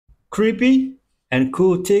creepy, and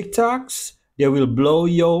cool TikToks that will blow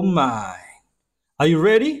your mind. Are you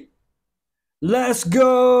ready? Let's go!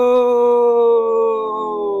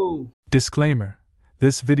 Disclaimer: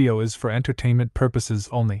 this video is for entertainment purposes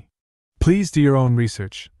only. Please do your own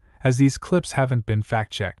research, as these clips haven't been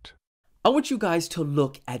fact-checked. I want you guys to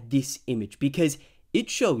look at this image because it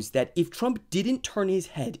shows that if Trump didn't turn his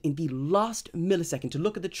head in the last millisecond to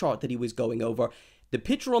look at the chart that he was going over, the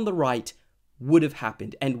picture on the right would have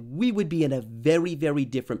happened and we would be in a very, very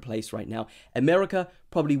different place right now. America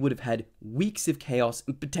probably would have had weeks of chaos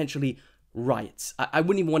and potentially riots. I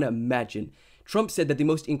wouldn't even want to imagine. Trump said that the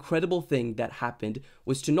most incredible thing that happened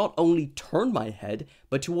was to not only turn my head,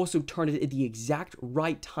 but to also turn it at the exact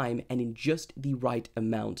right time and in just the right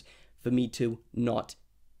amount for me to not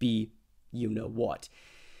be you-know-what.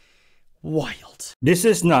 Wild. This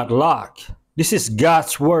is not luck. This is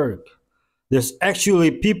God's work. There's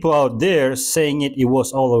actually people out there saying it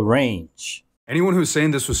was all arranged. Anyone who's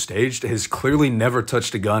saying this was staged has clearly never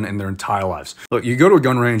touched a gun in their entire lives. Look, you go to a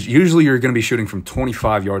gun range, usually you're going to be shooting from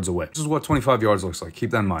 25 yards away. This is what 25 yards looks like.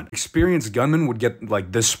 Keep that in mind. Experienced gunmen would get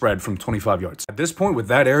like this spread from 25 yards. At this point, with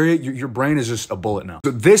that area, your brain is just a bullet now.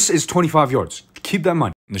 So this is 25 yards. Keep that in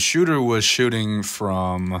mind. The shooter was shooting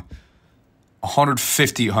from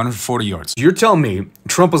 150, 140 yards. You're telling me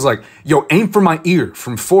Trump was like, yo, aim for my ear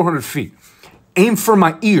from 400 feet. Aim for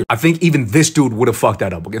my ear. I think even this dude would have fucked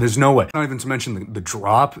that up. Okay, there's no way. Not even to mention the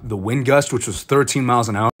drop, the wind gust, which was 13 miles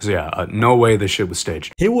an hour. So yeah, no way this shit was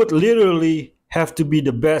staged. He would literally have to be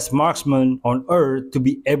the best marksman on earth to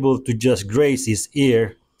be able to just graze his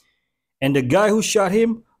ear. And the guy who shot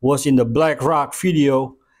him was in the Black Rock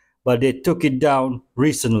video, but they took it down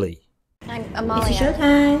recently. I'm Amalia. It's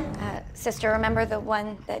showtime. Sister, remember the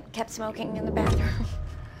one that kept smoking in the bathroom?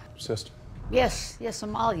 Sister. Yes,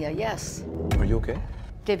 Amalia, yes. Are you okay?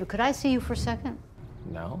 David, could I see you for a second?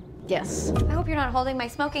 No. Yes. I hope you're not holding my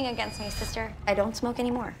smoking against me, sister. I don't smoke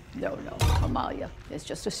anymore. No, Amalia. It's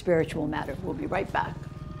just a spiritual matter. We'll be right back.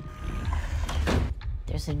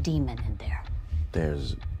 There's a demon in there.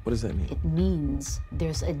 What does that mean? It means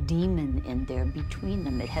there's a demon in there between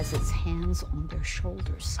them. It has its hands on their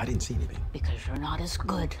shoulders. I didn't see anything. Because you're not as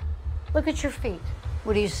good. Look at your feet.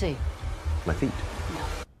 What do you see? My feet. No.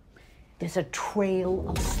 There's a trail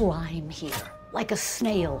of slime here, like a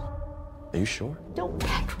snail. Are you sure? Don't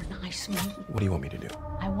patronize me. What do you want me to do?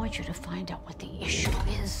 I want you to find out what the issue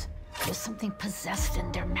is. There's something possessed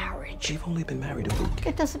in their marriage. They've only been married a week.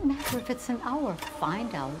 It doesn't matter if it's an hour.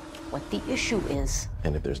 Find out what the issue is.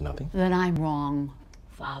 And if there's nothing? Then I'm wrong,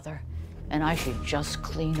 Father. And I should just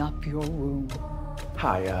clean up your room.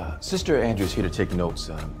 Hi, Sister Andrew's here to take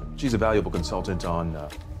notes. She's a valuable consultant on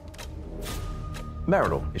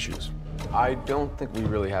marital issues. I don't think we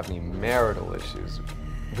really have any marital issues.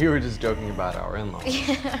 We were just joking about our in-laws.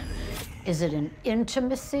 Is it an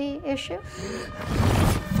intimacy issue?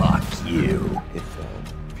 Fuck you. If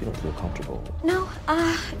you don't feel comfortable. No,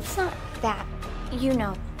 it's not that. You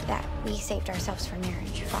know that we saved ourselves for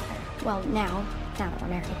marriage, Father. Well, now that we're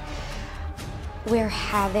married, we're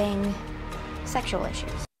having sexual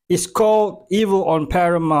issues. It's called Evil on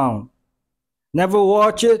Paramount. Never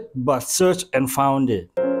watch it, but search and found it.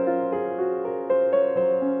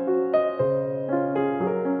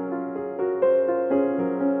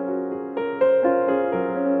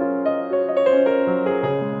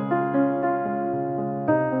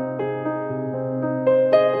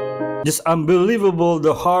 Just unbelievable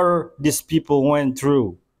the horror these people went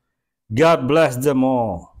through. God bless them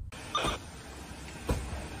all.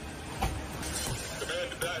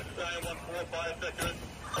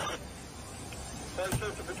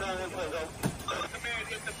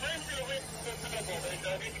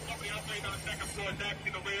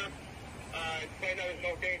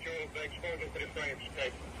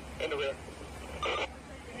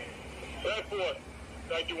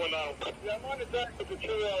 Yeah, I'm on the deck with the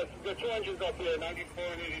two engines up here, 94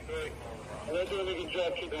 and 83. And they're doing the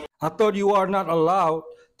injection. I thought you are not allowed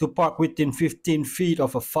to park within 15 feet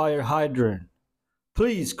of a fire hydrant.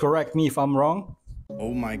 Please correct me if I'm wrong.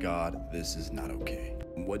 Oh my God, this is not okay.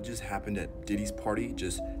 What just happened at Diddy's party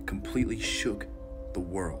just completely shook the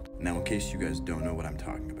world. Now, in case you guys don't know what I'm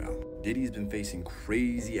talking about, Diddy's been facing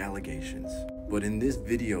crazy allegations. But in this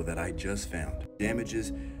video that I just found,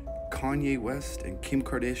 damages Kanye West and Kim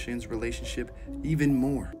Kardashian's relationship even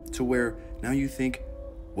more, to where now you think,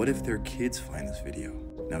 what if their kids find this video?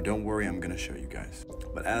 Now don't worry, I'm gonna show you guys.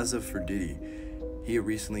 But as of for Diddy, he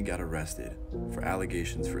recently got arrested for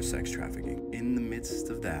allegations for sex trafficking. In the midst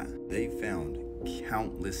of that, they found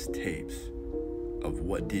countless tapes of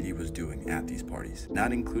what Diddy was doing at these parties,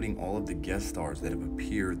 not including all of the guest stars that have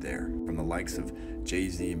appeared there, from the likes of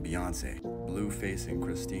Jay-Z and Beyonce, Blueface and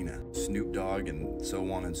Christina, Snoop Dogg, and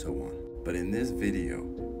so on and so on. But in this video,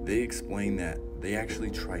 they explain that they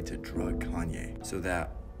actually tried to drug Kanye so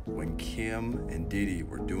that when Kim and Diddy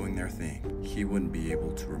were doing their thing, he wouldn't be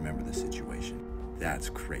able to remember the situation. That's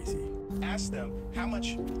crazy. Asked them, how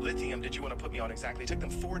much lithium did you want to put me on exactly? It took them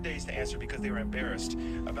 4 days to answer because they were embarrassed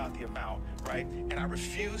about the amount, right? And I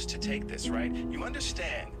refused to take this, right? You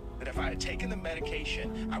understand that if I had taken the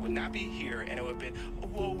medication, I would not be here, and it would have been,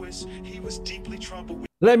 oh, he was deeply troubled.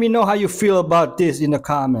 Let me know how you feel about this in the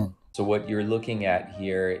comment. So what you're looking at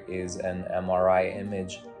here is an MRI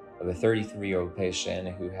image of a 33-year-old patient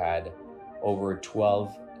who had over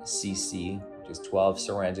 12 cc, just 12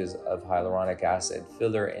 syringes of hyaluronic acid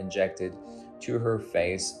filler injected to her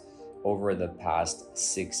face over the past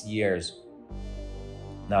 6 years.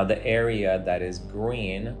 Now the area that is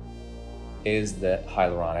green is the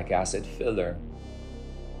hyaluronic acid filler.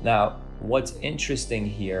 Now what's interesting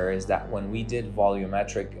here is that when we did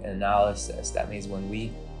volumetric analysis, that means when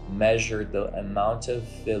we measured the amount of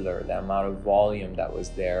filler, the amount of volume that was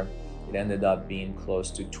there, it ended up being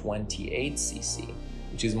close to 28 cc,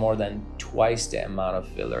 which is more than twice the amount of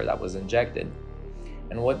filler that was injected.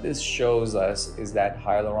 And what this shows us is that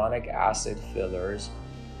hyaluronic acid fillers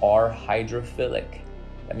are hydrophilic.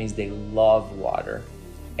 That means they love water,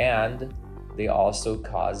 and they also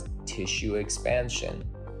cause tissue expansion.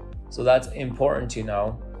 So that's important to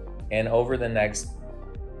know. And over the next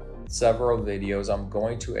several videos, I'm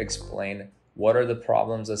going to explain what are the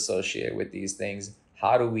problems associated with these things,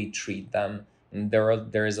 how do we treat them, and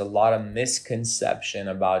there is a lot of misconception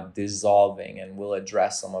about dissolving, and we'll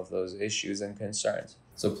address some of those issues and concerns.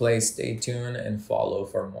 So please stay tuned and follow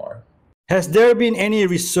for more. Has there been any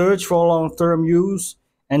research for long-term use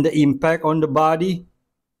and the impact on the body?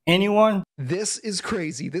 Anyone? This is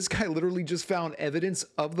crazy. This guy literally just found evidence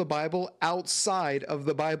of the Bible outside of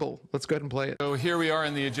the Bible. Let's go ahead and play it. So here we are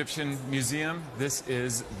in the Egyptian Museum. This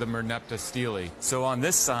is the Merneptah stele. So on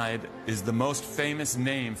this side is the most famous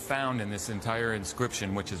name found in this entire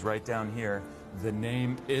inscription, which is right down here, the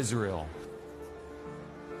name Israel.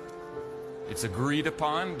 It's agreed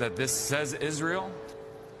upon that this says Israel,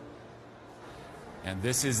 and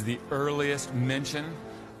this is the earliest mention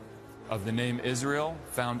of the name Israel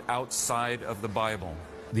found outside of the Bible.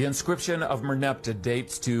 The inscription of Merneptah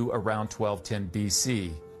dates to around 1210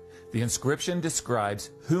 BC. The inscription describes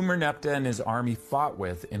who Merneptah and his army fought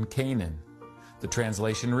with in Canaan. The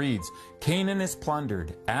translation reads, Canaan is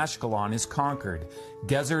plundered, Ashkelon is conquered,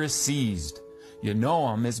 Gezer is seized,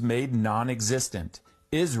 Yanoam is made non-existent,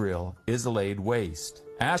 Israel is laid waste.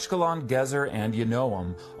 Ashkelon, Gezer, and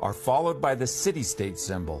Yanoam are followed by the city-state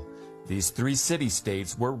symbol. These three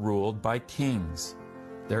city-states were ruled by kings.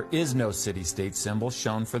 There is no city-state symbol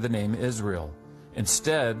shown for the name Israel.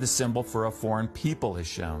 Instead, the symbol for a foreign people is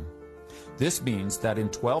shown. This means that in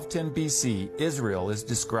 1210 BC, Israel is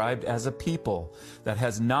described as a people that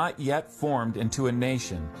has not yet formed into a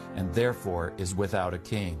nation and therefore is without a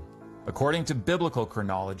king. According to biblical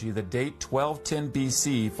chronology, the date 1210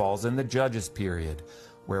 BC falls in the Judges period,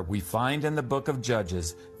 where we find in the book of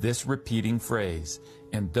Judges this repeating phrase,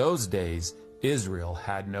 in those days, Israel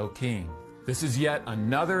had no king. This is yet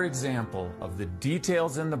another example of the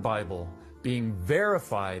details in the Bible being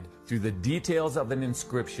verified through the details of an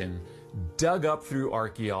inscription dug up through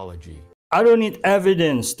archaeology. I don't need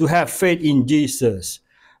evidence to have faith in Jesus,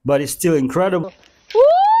 but it's still incredible.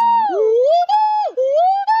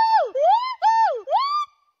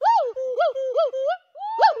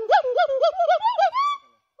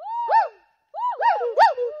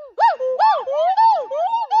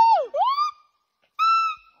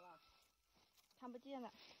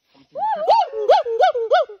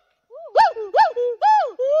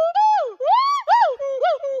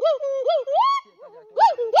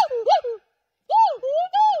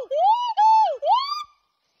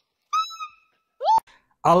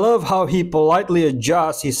 I love how he politely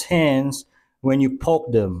adjusts his hands when you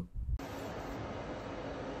poke them.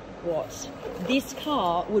 What? This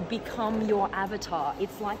car would become your avatar.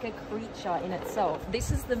 It's like a creature in itself.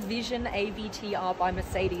 This is the Vision AVTR by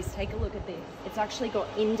Mercedes. Take a look at this. It's actually got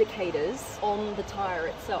indicators on the tire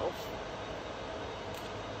itself.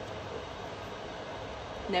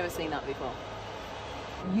 Never seen that before.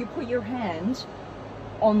 You put your hand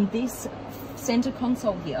on this center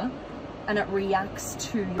console here, and it reacts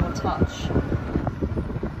to your touch.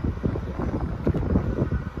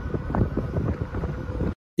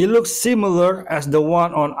 It looks similar as the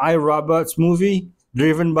one on iRobot's movie,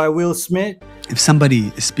 driven by Will Smith. If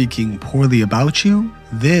somebody is speaking poorly about you,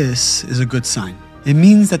 this is a good sign. It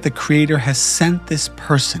means that the Creator has sent this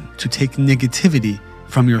person to take negativity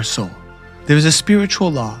from your soul. There's a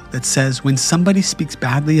spiritual law that says when somebody speaks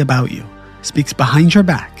badly about you, speaks behind your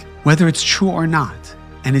back, whether it's true or not,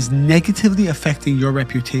 and is negatively affecting your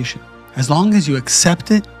reputation, as long as you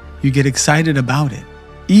accept it, you get excited about it,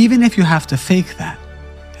 even if you have to fake that,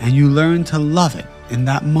 and you learn to love it in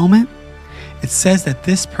that moment, it says that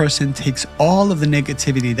this person takes all of the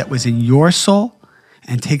negativity that was in your soul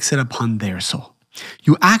and takes it upon their soul.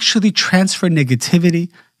 You actually transfer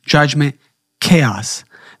negativity, judgment, chaos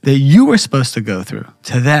that you were supposed to go through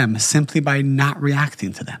to them simply by not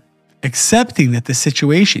reacting to them, accepting that the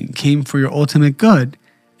situation came for your ultimate good,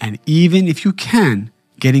 and even if you can,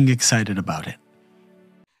 getting excited about it.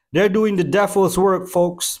 They're doing the devil's work,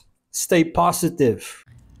 folks. Stay positive.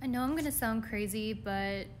 I know I'm gonna sound crazy,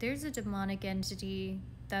 but there's a demonic entity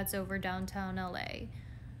that's over downtown LA.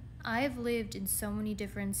 I've lived in so many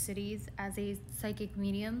different cities as a psychic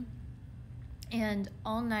medium, and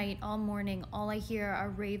all night, all morning, all I hear are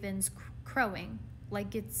ravens crowing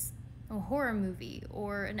like it's a horror movie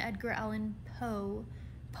or an Edgar Allan Poe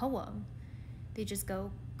poem. They just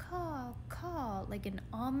go caw, caw, like an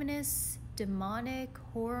ominous, demonic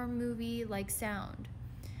horror movie like sound.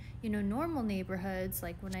 You know, normal neighborhoods,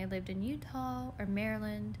 like when I lived in Utah or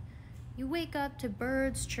Maryland, you wake up to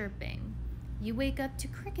birds chirping. You wake up to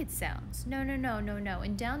cricket sounds. No.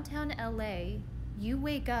 In downtown LA, you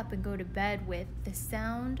wake up and go to bed with the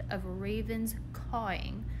sound of ravens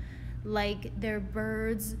cawing, like they're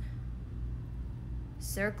birds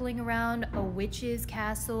circling around a witch's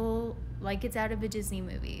castle, like it's out of a Disney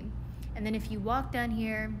movie. And then if you walk down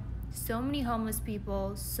here, so many homeless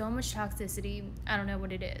people, so much toxicity, I don't know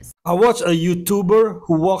what it is. I watched a YouTuber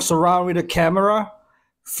who walks around with a camera,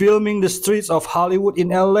 filming the streets of Hollywood in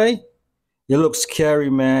LA. It looks scary,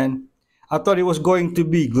 man. I thought it was going to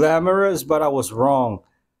be glamorous, but I was wrong.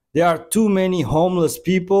 There are too many homeless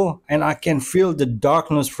people, and I can feel the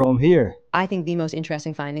darkness from here. I think the most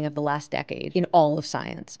interesting finding of the last decade in all of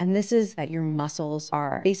science. And this is that your muscles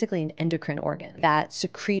are basically an endocrine organ that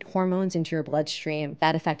secrete hormones into your bloodstream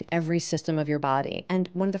that affect every system of your body. And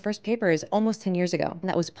one of the first papers almost 10 years ago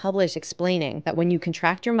that was published explaining that when you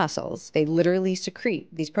contract your muscles, they literally secrete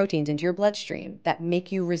these proteins into your bloodstream that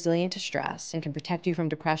make you resilient to stress and can protect you from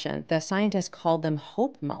depression. The scientists called them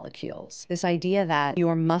hope molecules. This idea that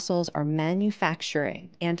your muscles are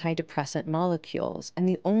manufacturing antidepressant molecules, and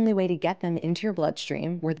the only way to get them into your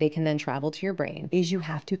bloodstream where they can then travel to your brain is you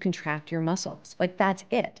have to contract your muscles. Like, that's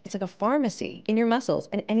it. It's like a pharmacy in your muscles,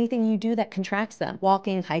 and anything you do that contracts them,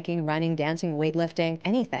 walking, hiking, running, dancing, weightlifting,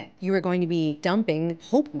 anything, you are going to be dumping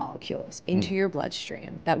hope molecules into your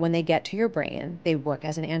bloodstream that when they get to your brain, they work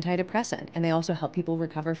as an antidepressant, and they also help people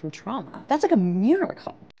recover from trauma. That's like a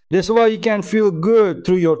miracle. That's why you can feel good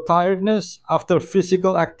through your tiredness after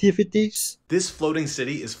physical activities. This floating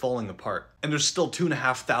city is falling apart, and there's still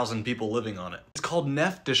 2,500 people living on it. It's called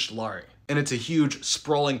Nef Dishlari, and it's a huge,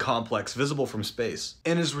 sprawling complex visible from space,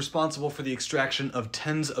 and is responsible for the extraction of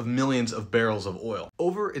tens of millions of barrels of oil.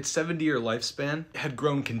 Over its 70-year lifespan, it had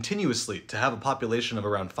grown continuously to have a population of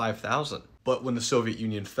around 5,000. But when the Soviet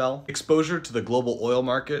Union fell, exposure to the global oil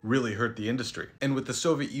market really hurt the industry. And with the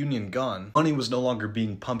Soviet Union gone, money was no longer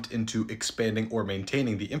being pumped into expanding or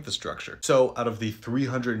maintaining the infrastructure. So out of the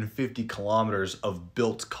 350 kilometers of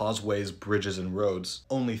built causeways, bridges, and roads,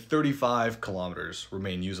 only 35 kilometers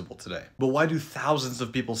remain usable today. But why do thousands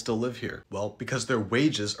of people still live here? Well, because their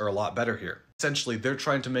wages are a lot better here. Essentially, they're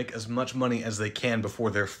trying to make as much money as they can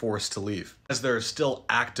before they're forced to leave, as there are still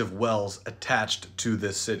active wells attached to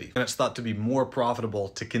this city. And it's thought to be more profitable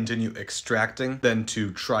to continue extracting than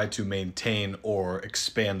to try to maintain or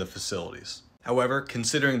expand the facilities. However,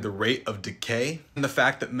 considering the rate of decay and the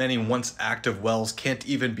fact that many once active wells can't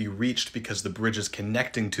even be reached because the bridges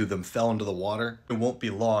connecting to them fell into the water, it won't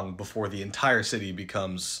be long before the entire city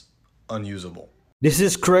becomes unusable. This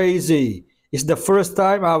is crazy. It's the first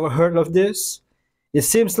time I've heard of this. It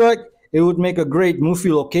seems like it would make a great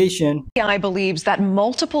movie location. FBI believes that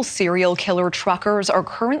multiple serial killer truckers are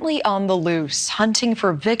currently on the loose, hunting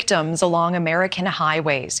for victims along American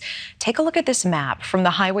highways. Take a look at this map from the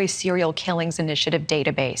Highway Serial Killings Initiative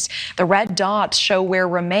database. The red dots show where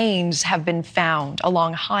remains have been found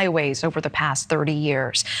along highways over the past 30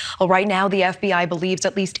 years. Well, right now, the FBI believes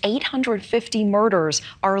at least 850 murders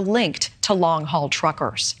are linked to long-haul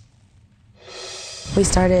truckers. We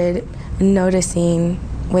started noticing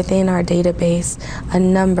within our database a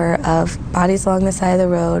number of bodies along the side of the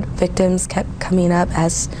road. Victims kept coming up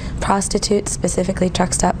as prostitutes, specifically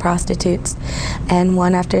truck stop prostitutes, and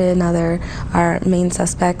one after another, our main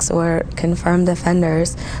suspects or confirmed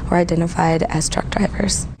offenders were identified as truck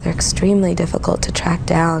drivers. They're extremely difficult to track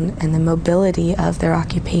down, and the mobility of their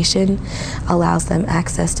occupation allows them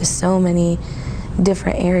access to so many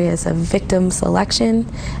different areas of victim selection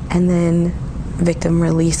and then victim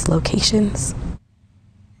release locations.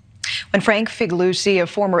 When Frank Figliuzzi, a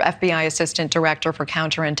former FBI assistant director for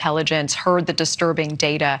counterintelligence, heard the disturbing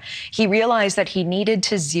data, he realized that he needed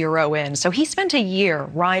to zero in. So he spent a year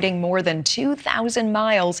riding more than 2,000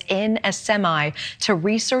 miles in a semi to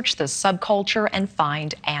research the subculture and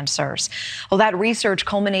find answers. Well, that research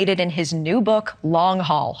culminated in his new book, Long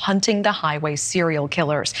Haul: Hunting the Highway Serial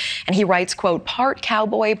Killers. And he writes, quote, part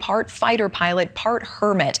cowboy, part fighter pilot, part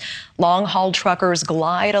hermit. Long-haul truckers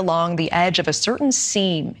glide along the edge of a certain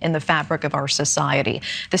seam in the fabric of our society,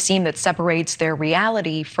 the seam that separates their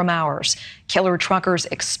reality from ours. Killer truckers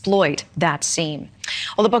exploit that seam.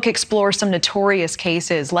 Well, the book explores some notorious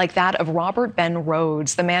cases like that of Robert Ben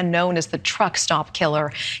Rhodes, the man known as the truck stop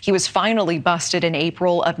killer. He was finally busted in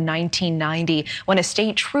April of 1990 when a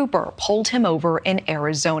state trooper pulled him over in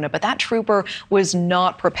Arizona. But that trooper was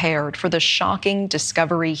not prepared for the shocking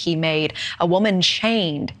discovery he made. A woman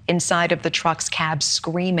chained inside of the truck's cab,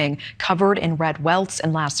 screaming, covered in red welts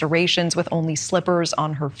and lacerations with only slippers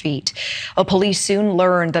on her feet. Well, police soon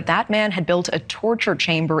learned that that man had built a torture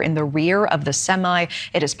chamber in the rear of the semi.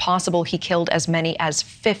 It is possible he killed as many as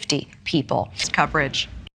 50 people. Coverage.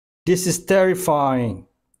 This is terrifying.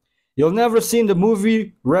 You'll never seen the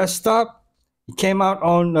movie Rest Stop? It came out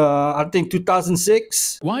on, I think,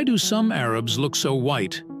 2006. Why do some Arabs look so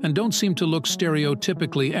white and don't seem to look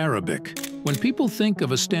stereotypically Arabic? When people think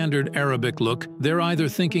of a standard Arabic look, they're either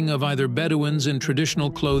thinking of either Bedouins in traditional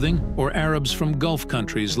clothing or Arabs from Gulf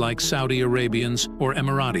countries like Saudi Arabians or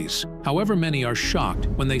Emiratis. However, many are shocked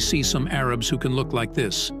when they see some Arabs who can look like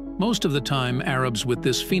this. Most of the time, Arabs with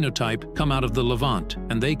this phenotype come out of the Levant,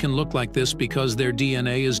 and they can look like this because their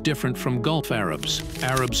DNA is different from Gulf Arabs.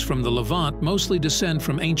 Arabs from the Levant mostly descend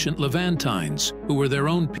from ancient Levantines, who were their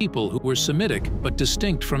own people who were Semitic but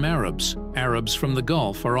distinct from Arabs. Arabs from the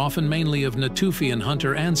Gulf are often mainly of Natufian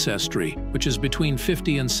hunter ancestry, which is between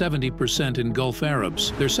 50 and 70% in Gulf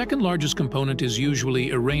Arabs. Their second largest component is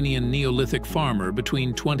usually Iranian Neolithic farmer,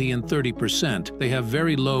 between 20 and 30%. They have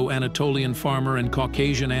very low Anatolian farmer and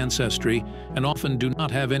Caucasian ancestry, and often do not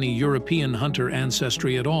have any European hunter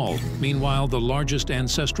ancestry at all. Meanwhile, the largest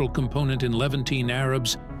ancestral component in Levantine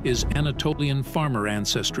Arabs is Anatolian farmer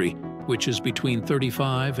ancestry, which is between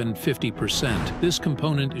 35 and 50%. This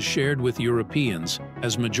component is shared with Europeans,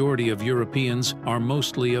 as majority of Europeans are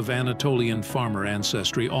mostly of Anatolian farmer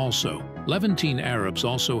ancestry also. Levantine Arabs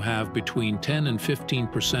also have between 10 and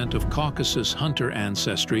 15% of Caucasus hunter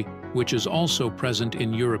ancestry, which is also present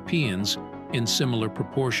in Europeans in similar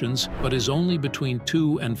proportions, but is only between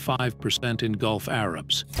 2 and 5% in Gulf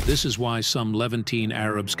Arabs. This is why some Levantine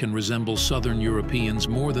Arabs can resemble Southern Europeans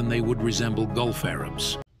more than they would resemble Gulf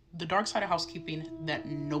Arabs. The dark side of housekeeping that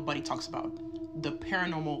nobody talks about, the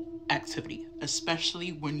paranormal activity,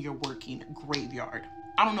 especially when you're working graveyard.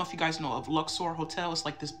 I don't know if you guys know of Luxor Hotel. It's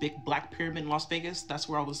like this big black pyramid in Las Vegas. That's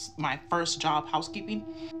where I was my first job, housekeeping.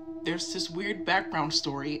 There's this weird background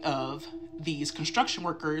story of these construction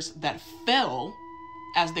workers that fell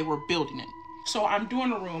as they were building it. So I'm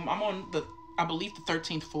doing a room, I'm on the, I believe the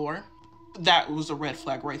 13th floor. That was a red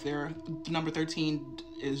flag right there. Number 13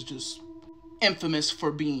 is just infamous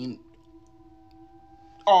for being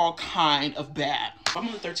all kind of bad. I'm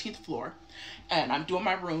on the 13th floor and I'm doing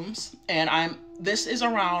my rooms, and this is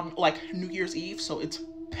around like New Year's Eve, so it's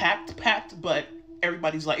packed, but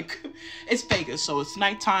everybody's like, it's Vegas, so it's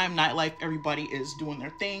nighttime, nightlife, everybody is doing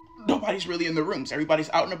their thing. Nobody's really in the rooms.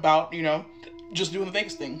 Everybody's out and about, you know, just doing the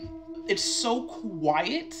Vegas thing. It's so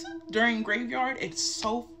quiet during graveyard. It's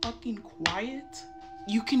so fucking quiet.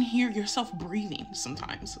 You can hear yourself breathing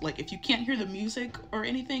sometimes. Like if you can't hear the music or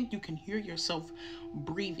anything, you can hear yourself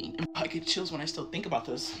breathing. And I get chills when I still think about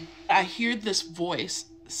this. I hear this voice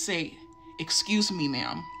say, "Excuse me,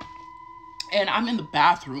 ma'am." And I'm in the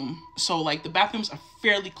bathroom, so like the bathrooms are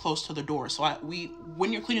fairly close to the door. So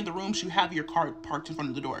when you're cleaning the rooms, you have your car parked in front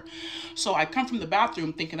of the door. So I come from the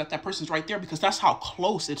bathroom thinking that that person's right there because that's how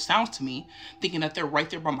close it sounds to me, thinking that they're right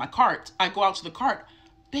there by my cart. I go out to the cart,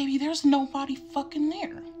 baby, there's nobody fucking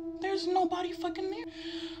there. There's nobody fucking there.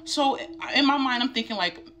 So in my mind, I'm thinking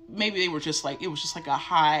like, maybe they were just like, it was just like a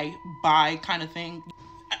high bye kind of thing.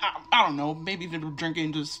 I don't know, maybe they were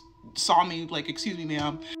drinking, just saw me like, "Excuse me,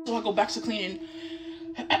 ma'am." So I go back to cleaning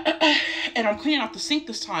And I'm cleaning out the sink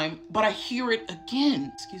this time, but I hear it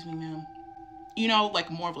again. Excuse me, ma'am. You know, like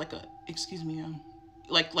more of like a, excuse me, ma'am.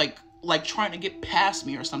 Like trying to get past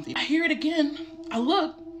me or something. I hear it again. I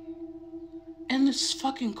look, and it's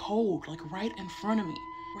fucking cold, like right in front of me.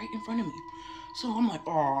 Right in front of me. So I'm like,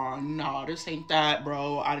 oh no, this ain't that,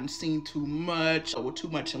 bro. I done seen too much, or too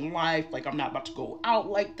much in life. Like, I'm not about to go out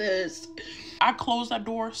like this. I closed that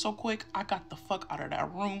door so quick. I got the fuck out of that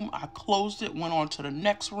room. I closed it, went on to the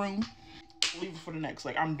next room. Leave it for the next.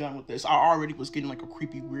 Like, I'm done with this. I already was getting like a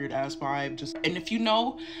creepy, weird ass vibe. And if you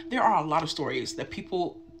know, there are a lot of stories that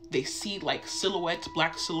people, they see like silhouettes,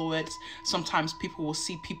 black silhouettes. Sometimes people will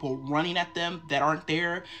see people running at them that aren't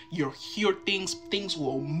there. You'll hear things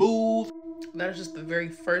will move. That is just the very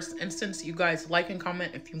first instance. You guys like and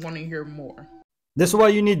comment if you want to hear more. That's why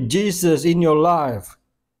you need Jesus in your life.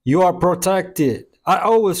 You are protected. I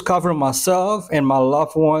always cover myself and my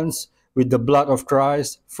loved ones with the blood of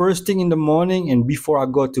Christ first thing in the morning and before I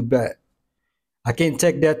go to bed. I can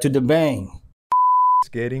take that to the bank. It's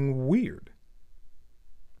getting weird.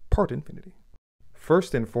 Part infinity.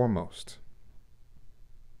 First and foremost,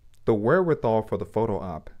 the wherewithal for the photo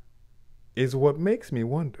op is what makes me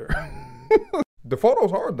wonder. The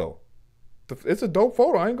photo's hard though. It's a dope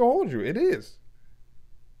photo, I ain't gonna hold you. It is.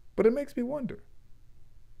 But it makes me wonder.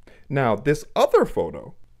 Now, this other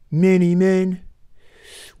photo. Many men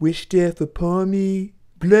wish death upon me.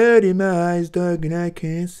 Blood in my eyes, dark, and I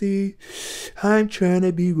can't see. I'm trying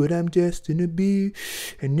to be what I'm destined to be.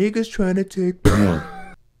 And niggas trying to take...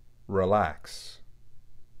 Relax.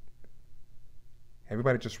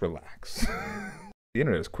 Everybody just relax. The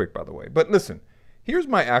internet is quick, by the way. But listen, here's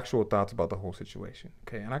my actual thoughts about the whole situation.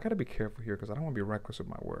 Okay, and I gotta be careful here because I don't want to be reckless with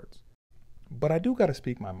my words. But I do gotta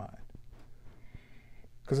speak my mind.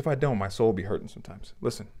 Because if I don't, my soul will be hurting sometimes.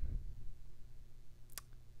 Listen.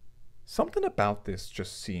 Something about this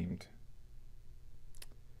just seemed...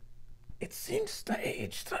 It seemed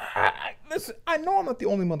staged. Listen, I know I'm not the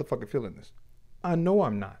only motherfucker feeling this. I know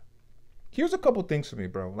I'm not. Here's a couple things for me,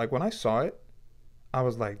 bro. Like, when I saw it, I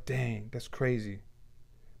was like, dang, that's crazy.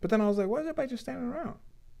 But then I was like, why is everybody just standing around?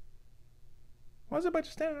 Why is everybody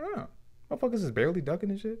just standing around? Motherfuckers is barely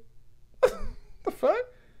ducking and shit. The fuck?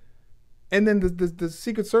 And then the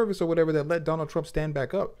Secret Service or whatever that let Donald Trump stand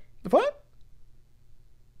back up. The fuck?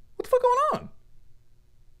 What the fuck going on?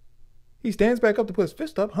 He stands back up to put his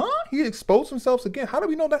fist up. Huh? He exposed himself again. How do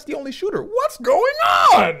we know that's the only shooter? What's going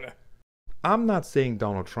on? I'm not saying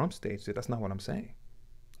Donald Trump staged it. That's not what I'm saying.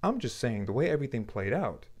 I'm just saying the way everything played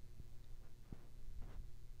out.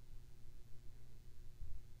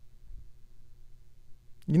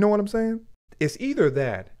 You know what I'm saying? It's either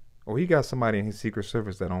that or he got somebody in his Secret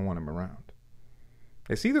Service that don't want him around.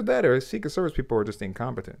 It's either that or his Secret Service people are just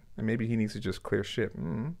incompetent and maybe he needs to just clear shit.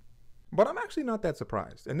 But I'm actually not that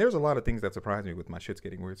surprised. And there's a lot of things that surprise me with my Shit's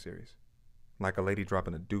Getting Weird series. Like a lady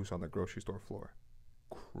dropping a deuce on the grocery store floor.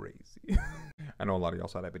 Crazy. I know a lot of y'all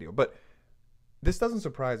saw that video, but this doesn't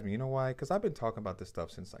surprise me. You know why? Because I've been talking about this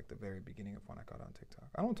stuff since like the very beginning of when I got on TikTok.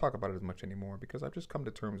 I don't talk about it as much anymore because I've just come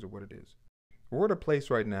to terms with what it is. We're at a place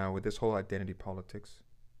right now with this whole identity politics.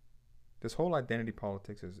 This whole identity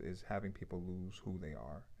politics is having people lose who they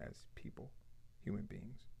are as people, human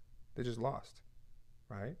beings. They're just lost,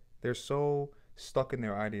 right? They're so stuck in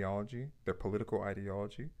their ideology, their political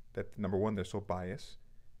ideology, that number one, they're so biased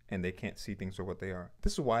and they can't see things for what they are.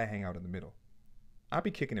 This is why I hang out in the middle. I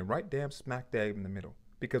be kicking it right damn smack dab in the middle.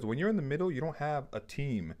 Because when you're in the middle, you don't have a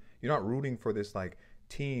team. You're not rooting for this like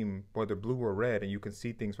team, whether blue or red, and you can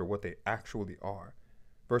see things for what they actually are.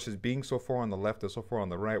 Versus being so far on the left or so far on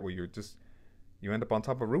the right where you end up on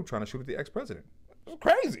top of a roof trying to shoot at the ex-president. It's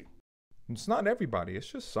crazy. It's not everybody.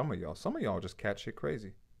 It's just some of y'all. Some of y'all just cat shit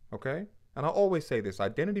crazy. Okay? And I always say this.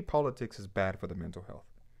 Identity politics is bad for the mental health.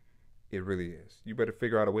 It really is. You better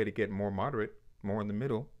figure out a way to get more moderate, more in the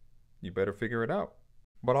middle. You better figure it out.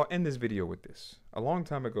 But I'll end this video with this. A long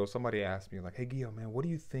time ago, somebody asked me like, hey, Guillaume, man, what do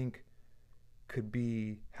you think could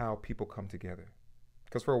be how people come together?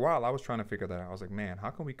 Because for a while, I was trying to figure that out. I was like, man, how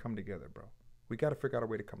can we come together, bro? We got to figure out a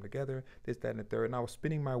way to come together, this, that, and the third. And I was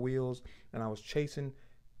spinning my wheels, and I was chasing,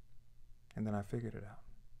 and then I figured it out.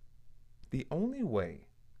 The only way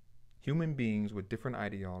human beings with different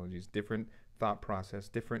ideologies, different thought process,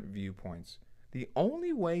 different viewpoints, the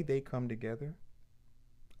only way they come together,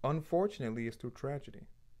 unfortunately, is through tragedy.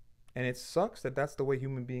 And it sucks that that's the way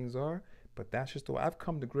human beings are, but that's just the way I've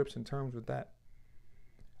come to grips in terms with that.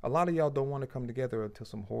 A lot of y'all don't want to come together until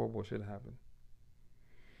some horrible shit happens.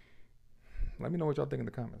 Let me know what y'all think in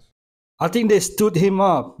the comments. I think they stood him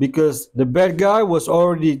up because the bad guy was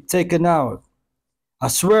already taken out. I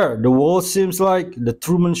swear, the world seems like the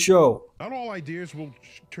Truman Show. Not all ideas will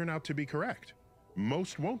turn out to be correct.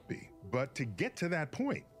 Most won't be. But to get to that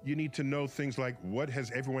point, you need to know things like, what has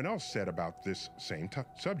everyone else said about this same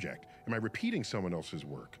subject? Am I repeating someone else's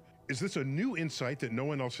work? Is this a new insight that no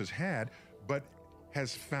one else has had, but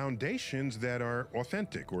has foundations that are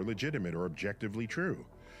authentic or legitimate or objectively true?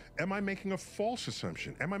 Am I making a false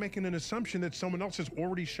assumption? Am I making an assumption that someone else has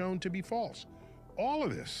already shown to be false? All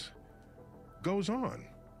of this goes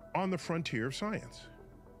on the frontier of science.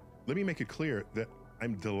 Let me make it clear that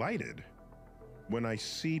I'm delighted when I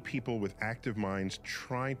see people with active minds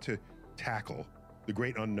trying to tackle the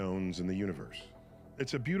great unknowns in the universe.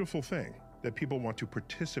 It's a beautiful thing that people want to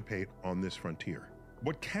participate on this frontier.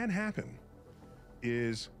 What can happen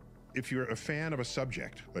is, if you're a fan of a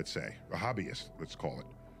subject, let's say, a hobbyist, let's call it,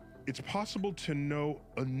 it's possible to know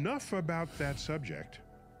enough about that subject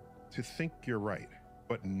to think you're right,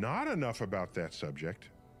 but not enough about that subject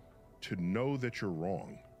to know that you're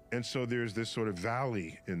wrong. And so there's this sort of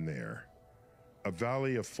valley in there, a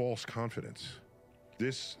valley of false confidence.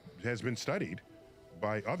 This has been studied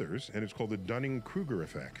by others, and it's called the Dunning-Kruger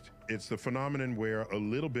effect. It's the phenomenon where a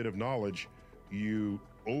little bit of knowledge, you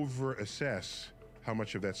over-assess how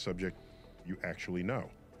much of that subject you actually know.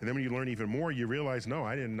 And then when you learn even more, you realize, no,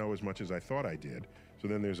 I didn't know as much as I thought I did. So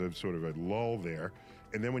then there's a sort of a lull there.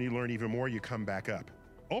 And then when you learn even more, you come back up.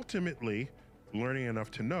 Ultimately, learning enough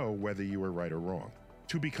to know whether you were right or wrong.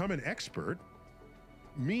 To become an expert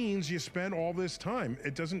means you spend all this time.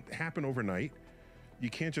 It doesn't happen overnight. You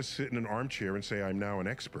can't just sit in an armchair and say, I'm now an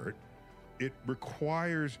expert. It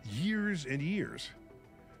requires years and years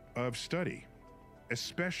of study,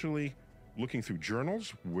 especially looking through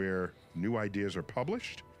journals where new ideas are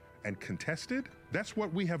published and contested. That's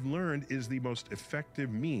what we have learned is the most effective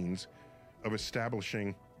means of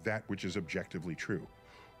establishing that which is objectively true,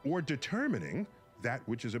 or determining that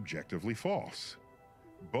which is objectively false.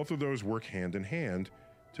 Both of those work hand in hand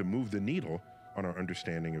to move the needle on our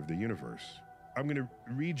understanding of the universe. I'm going to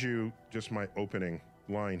read you just my opening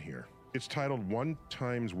line here. It's titled 1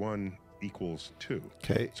 × 1 = 2.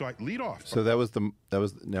 Okay. So I lead off. So that was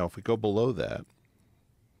now if we go below that,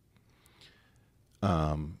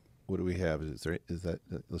 what do we have? Is that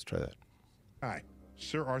let's try that. Hi,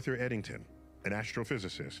 Sir Arthur Eddington, an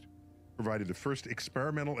astrophysicist, provided the first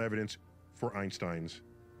experimental evidence for Einstein's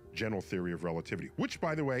general theory of relativity, which,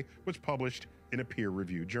 by the way, was published in a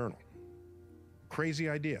peer-reviewed journal. Crazy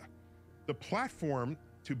idea. The platform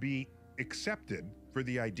to be accepted for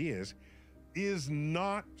the ideas is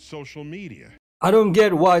not social media. I don't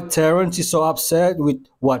get why Terrence is so upset with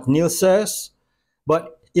what Neil says,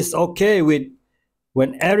 but it's okay with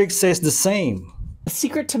when Eric says the same. The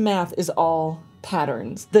secret to math is all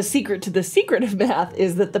patterns. The secret to the secret of math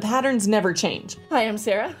is that the patterns never change. Hi, I'm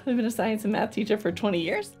Sarah. I've been a science and math teacher for 20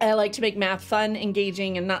 years. I like to make math fun,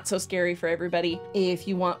 engaging, and not so scary for everybody. If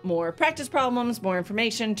you want more practice problems, more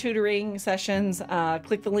information, tutoring sessions,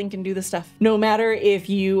 click the link and do the stuff. No matter if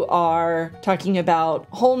you are talking about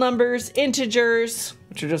whole numbers, integers,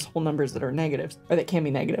 which are just whole numbers that are negatives, or that can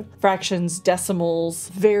be negative, fractions, decimals,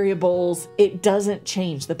 variables, it doesn't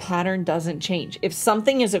change. The pattern doesn't change. If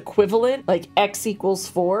something is equivalent, like x equals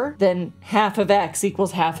 4, then half of x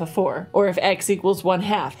equals half of 4. Or if x equals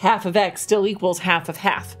 1/2, half of x still equals half of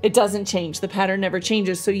half. It doesn't change. The pattern never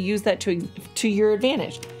changes, so you use that to your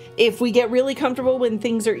advantage. If we get really comfortable when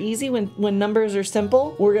things are easy, when numbers are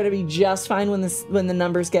simple, we're gonna be just fine when the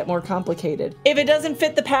numbers get more complicated. If it doesn't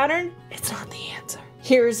fit the pattern, it's not the answer.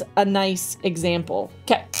 Here's a nice example.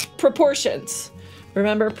 Okay, proportions.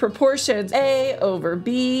 Remember proportions, A over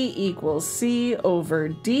B equals C over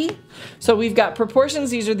D. So we've got proportions,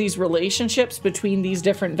 these are these relationships between these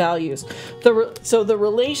different values. So the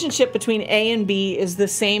relationship between A and B is the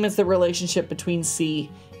same as the relationship between C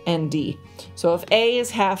and D. So if A is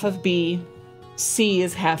half of B, C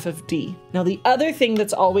is half of D. Now the other thing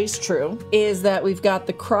that's always true is that we've got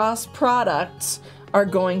the cross products are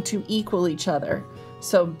going to equal each other.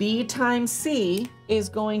 So B times C is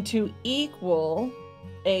going to equal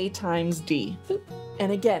A times D.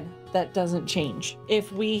 And again, that doesn't change.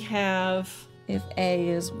 If A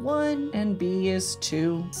is 1 and B is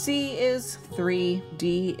 2, C is 3,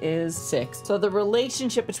 D is 6. So the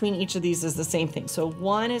relationship between each of these is the same thing. So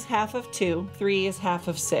 1 is half of 2, 3 is half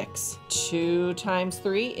of 6. 2 times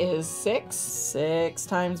 3 is 6, 6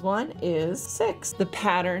 times 1 is 6. The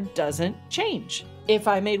pattern doesn't change. If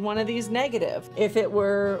I made one of these negative, if it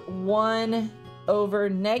were 1 over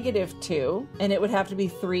 -2, and it would have to be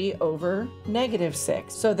 3 over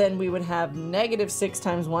 -6. So then we would have -6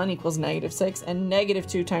 times 1 equals -6, and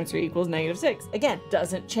 -2 times 3 equals -6. Again,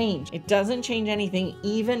 doesn't change. It doesn't change anything,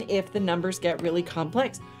 even if the numbers get really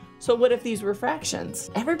complex. So what if these were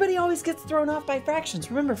fractions? Everybody always gets thrown off by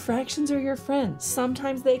fractions. Remember, fractions are your friends.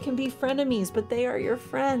 Sometimes they can be frenemies, but they are your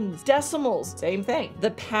friends. Decimals, same thing.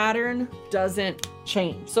 The pattern doesn't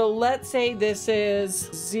change. So let's say this is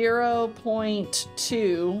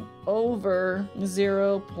 0.2 over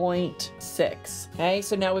 0.6. Okay,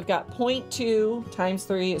 so now we've got 0.2 times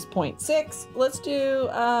 3 is 0.6. Let's do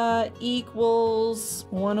equals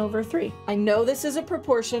 1 over 3. I know this is a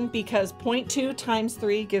proportion because 0.2 times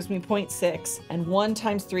 3 gives me 0.6, and 1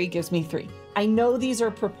 times 3 gives me 3. I know these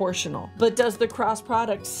are proportional, but does the cross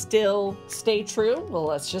product still stay true? Well,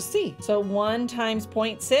 let's just see. So 1 times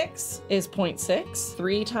 0.6 is 0.6.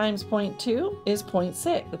 3 times 0.2 is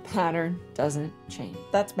 0.6. The pattern doesn't change.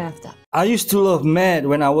 That's mathed up. I used to love math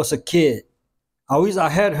when I was a kid. I wish I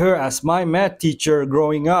had her as my math teacher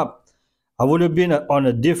growing up. I would have been on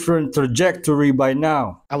a different trajectory by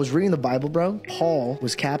now. I was reading the Bible, bro. Paul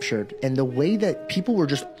was captured, and the way that people were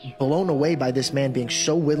just blown away by this man being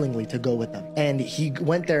so willingly to go with them. And he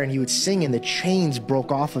went there and he would sing, and the chains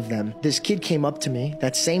broke off of them. This kid came up to me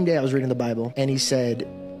that same day I was reading the Bible, and he said,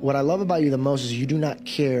 "What I love about you the most is you do not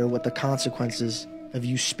care what the consequences of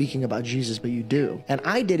you speaking about Jesus, but you do." And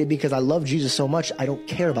I did it because I love Jesus so much, I don't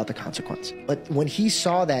care about the consequence. But when he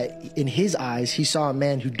saw that, in his eyes, he saw a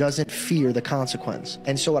man who doesn't fear the consequence.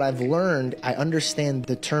 And so what I've learned, I understand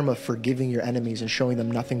the term of forgiving your enemies and showing them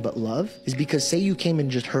nothing but love, is because say you came and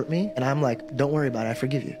just hurt me, and I'm like, don't worry about it, I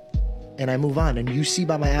forgive you. And I move on, and you see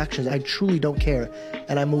by my actions, I truly don't care,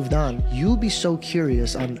 and I moved on. You'll be so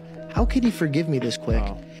curious on, how could he forgive me this quick?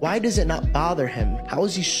 Wow. Why does it not bother him? How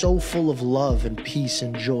is he so full of love and peace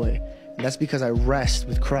and joy? And that's because I rest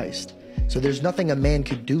with Christ. So there's nothing a man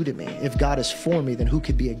could do to me. If God is for me, then who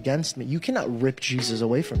could be against me? You cannot rip Jesus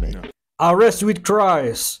away from me. I rest with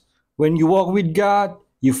Christ. When you walk with God,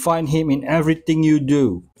 you find him in everything you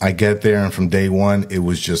do. I get there, and from day one, it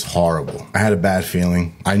was just horrible. I had a bad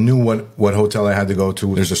feeling. I knew what hotel I had to go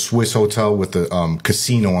to. There's a Swiss hotel with the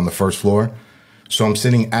casino on the first floor. So I'm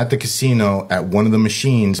sitting at the casino at one of the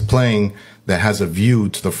machines playing that has a view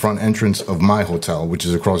to the front entrance of my hotel, which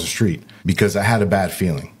is across the street, because I had a bad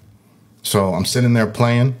feeling. So I'm sitting there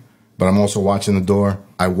playing, but I'm also watching the door.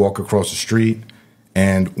 I walk across the street,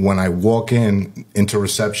 and when I walk into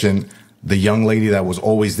reception, the young lady that was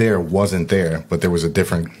always there wasn't there, but there was a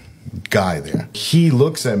different guy there. He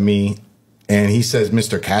looks at me and he says,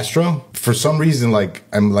 "Mr. Castro?" For some reason,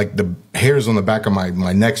 the hairs on the back of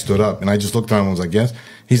my neck stood up, and I just looked at him and was like, "Yes."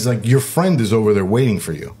 He's like, "Your friend is over there waiting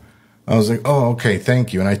for you." I was like, "Oh, okay,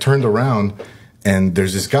 thank you." And I turned around, and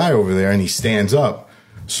there's this guy over there, and he stands up.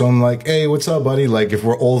 So I'm like, "Hey, what's up, buddy?" Like, if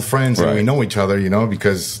we're old friends and we know each other, you know,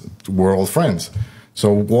 because we're old friends.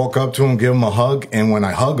 So walk up to him, give him a hug, and when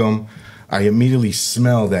I hug him, I immediately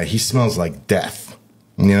smell that he smells like death.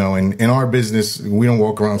 You know, and in our business, we don't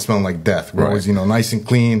walk around smelling like death. We're always, you know, nice and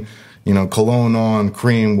clean, you know, cologne on,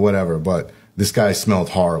 cream, whatever. But this guy smelled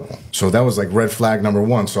horrible. So that was like red flag number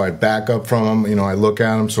one. So I back up from him, you know, I look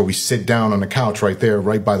at him. So we sit down on the couch right there,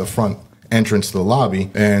 right by the front entrance to the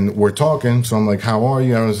lobby. And we're talking. So I'm like, "How are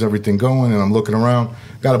you? How's everything going?" And I'm looking around.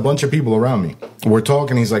 Got a bunch of people around me. We're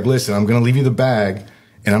talking. He's like, "Listen, I'm going to leave you the bag,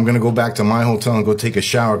 and I'm going to go back to my hotel and go take a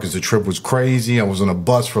shower because the trip was crazy. I was on a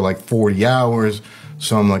bus for like 40 hours.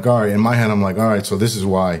 So I'm like, all right. In my head, I'm like, all right, so this is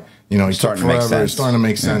why, you know, he's starting forever. It's starting to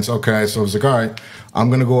make sense. Okay. So I was like, all right, I'm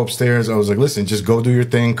going to go upstairs. I was like, listen, just go do your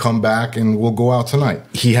thing, come back, and we'll go out tonight.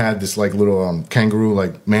 He had this like little kangaroo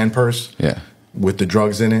like man purse with the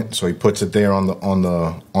drugs in it. So he puts it there on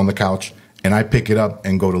the couch. And I pick it up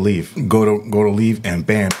and go to leave. Go to leave, and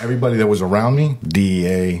bam, everybody that was around me,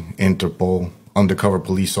 DEA, Interpol, undercover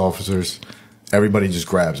police officers, everybody just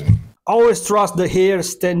grabs me. Always trust the hair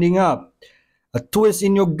standing up. A twist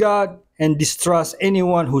in your gut, and distrust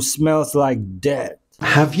anyone who smells like death.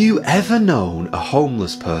 Have you ever known a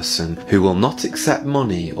homeless person who will not accept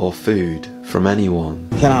money or food from anyone?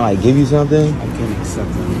 Can I like give you something? I can't accept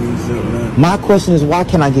anything. My question is, why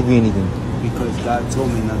can't I give you anything? Because God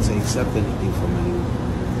told me not to accept anything from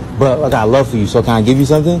anyone. But I got love for you, so can I give you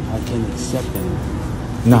something? I can't accept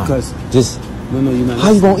anything. Nah, because just no, you're not.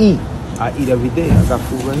 How you gonna eat? I eat every day. I got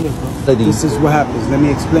food right here, bro. This is what happens. Let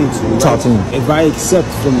me explain to you. Talk to me. If I accept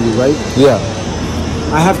from you, right? Yeah.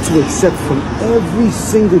 I have to accept from every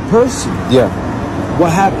single person. Yeah.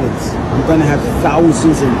 What happens? I'm gonna have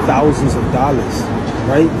thousands and thousands of dollars,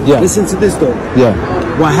 right? Yeah. Listen to this though. Yeah.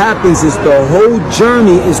 What happens is the whole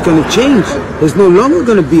journey is gonna change. There's no longer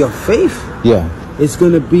gonna be a faith. Yeah. it's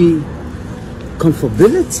going to be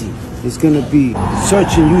comfortability. It's going to be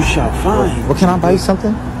search and you shall find. Well, can I buy you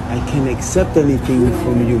something? I can't accept anything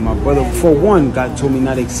from you, my brother. For one, God told me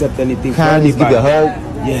not to accept anything from Can I just give anybody. you a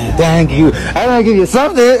hug? Yeah. Thank you. I want to give you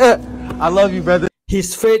something. I love you, brother.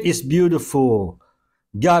 His faith is beautiful.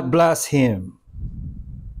 God bless him.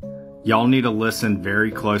 Y'all need to listen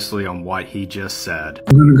very closely on what he just said.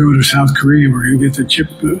 We're going to go to South Korea. We're going to get the chip.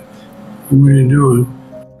 What are you doing?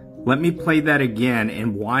 Let me play that again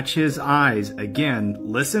and watch his eyes. Again,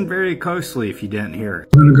 listen very closely if you didn't hear it.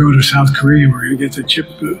 We're going to go to South Korea. We're going to get the chip.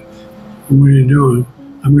 What are you doing?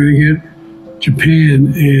 I'm going to get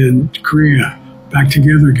Japan and Korea back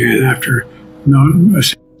together again after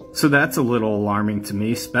So that's a little alarming to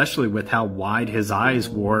me, especially with how wide his eyes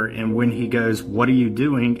were and when he goes, "What are you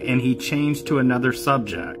doing?" and he changed to another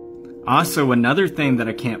subject. Also, another thing that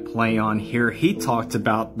I can't play on here, he talked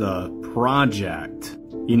about the project,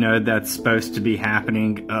 you know, that's supposed to be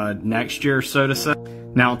happening next year, so to say.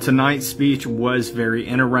 Now, tonight's speech was very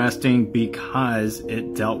interesting because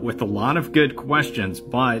it dealt with a lot of good questions,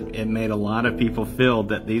 but it made a lot of people feel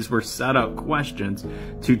that these were set up questions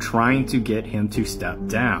to trying to get him to step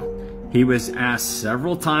down. He was asked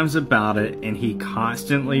several times about it, and he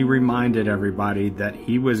constantly reminded everybody that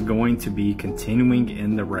he was going to be continuing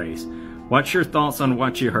in the race. What's your thoughts on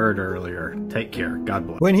what you heard earlier? Take care. God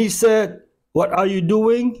bless. When he said, "What are you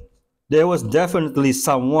doing?" there was definitely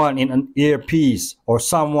someone in an earpiece or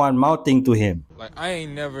someone mouthing to him. Like, I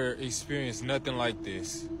ain't never experienced nothing like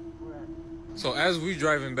this. So as we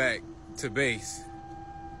driving back to base,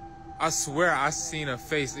 I swear I seen a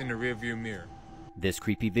face in the rearview mirror. This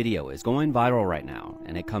creepy video is going viral right now,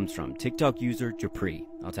 and it comes from TikTok user Japri.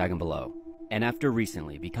 I'll tag him below. And after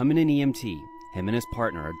recently becoming an EMT, him and his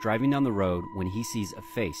partner are driving down the road when he sees a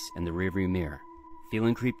face in the rearview mirror.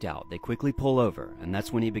 Feeling creeped out, they quickly pull over, and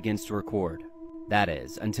that's when he begins to record. That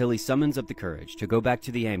is, until he summons up the courage to go back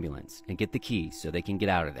to the ambulance and get the keys so they can get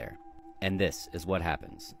out of there. And this is what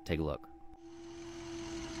happens. Take a look.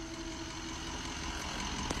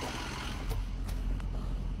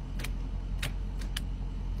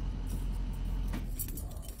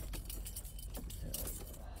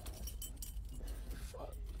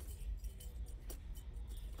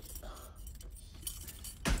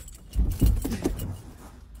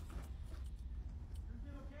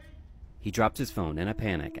 He drops his phone in a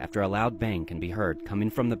panic after a loud bang can be heard coming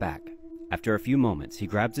from the back. After a few moments, he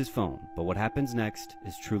grabs his phone, but what happens next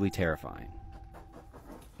is truly terrifying.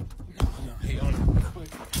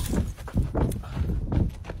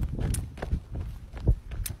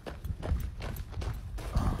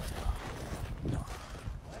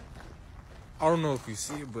 I don't know if you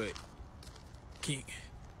see it, but can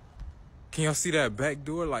y'all see that back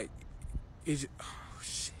door? Like, it just, oh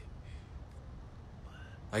shit.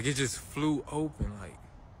 Like, it just flew open, like,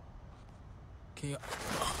 can y'all,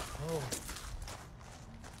 oh.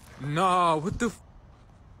 Nah, what the what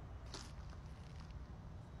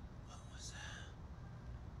was that?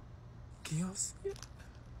 Can y'all see it?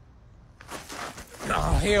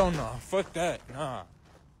 Nah, hell no, fuck that, nah.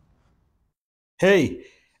 Hey,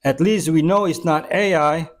 at least we know it's not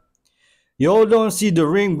AI. Y'all don't see the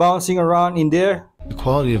ring bouncing around in there? The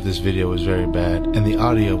quality of this video was very bad, and the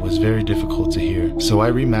audio was very difficult to hear, so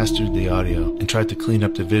I remastered the audio and tried to clean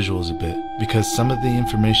up the visuals a bit, because some of the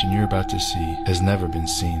information you're about to see has never been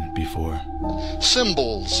seen before.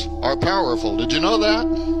 Symbols are powerful. Did you know that?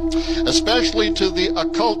 Especially to the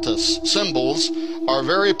occultists, symbols are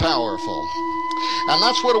very powerful. And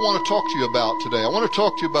that's what I want to talk to you about today. I want to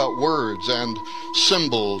talk to you about words and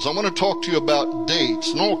symbols. I want to talk to you about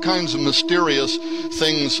dates and all kinds of mysterious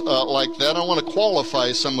things like that. I want to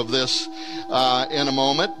qualify some of this in a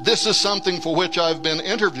moment. This is something for which I've been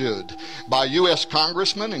interviewed by U.S.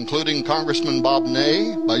 congressmen, including Congressman Bob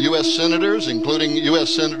Ney, by U.S. senators, including U.S.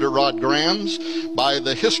 Senator Rod Grams, by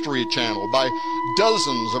the History Channel, by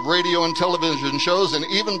dozens of radio and television shows, and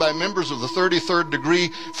even by members of the 33rd Degree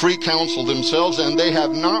Free Council themselves, and they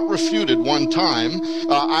have not refuted one time.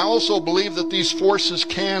 I also believe that these forces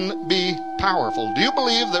can be powerful. Do you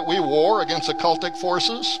believe that we war against occultic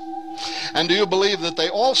forces? And do you believe that they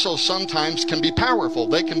also sometimes can be powerful?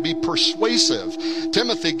 They can be persuasive.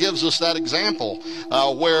 Timothy gives us that example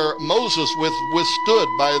where Moses withstood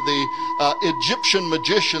by the Egyptian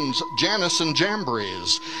magicians Janus and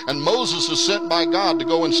Jambres. And Moses is sent by God to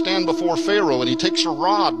go and stand before Pharaoh, and he takes a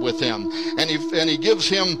rod with him, and he gives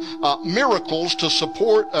him miracles to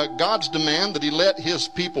support God's demand that he let his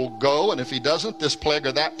people go, and if he doesn't, this plague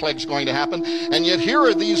or that plague is going to happen. And yet here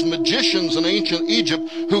are these magicians in ancient Egypt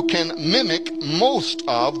who can mimic most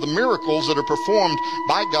of the miracles that are performed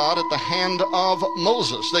by God at the hand of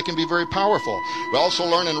Moses. They can be very powerful. We also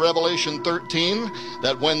learn in Revelation 13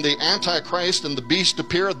 that when the Antichrist and the beast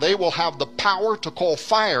appear, they will have the power to call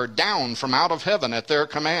fire down from out of heaven at their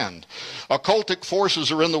command. Occultic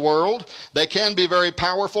forces are in the world. They can be very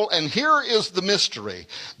powerful, and here is the mystery.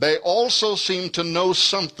 They also seem to know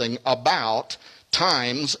something about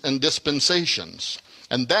times and dispensations,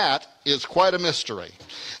 and that is quite a mystery.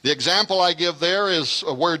 The example I give there is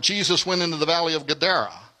where Jesus went into the valley of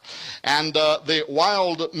Gadara. And the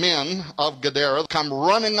wild men of Gadara come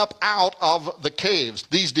running up out of the caves.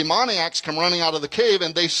 These demoniacs come running out of the cave,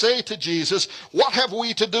 and they say to Jesus, "What have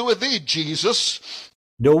we to do with thee, Jesus?"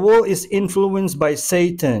 The world is influenced by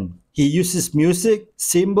Satan. He uses music,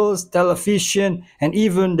 symbols, television, and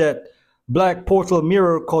even that black portal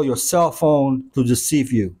mirror called your cell phone to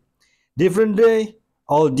deceive you. Different day,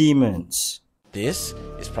 all demons. This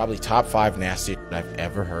is probably top 5 nasty I've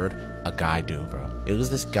ever heard a guy do, bro. It was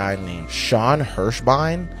this guy named Sean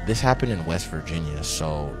Hirschbein. This happened in West Virginia.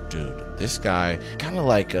 So, dude, this guy, kind of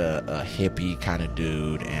like a hippie kind of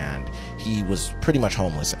dude, and he was pretty much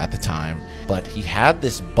homeless at the time. But he had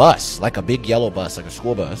this bus, like a big yellow bus, like a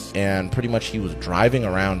school bus, and pretty much he was driving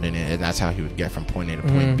around in it, and that's how he would get from point A to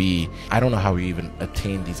point B. I don't know how he even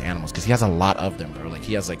obtained these animals, because he has a lot of them, bro. Like,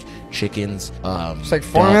 he has, like, chickens, it's like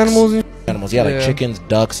farm animals? Yeah, like chickens,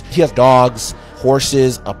 ducks. He has dogs,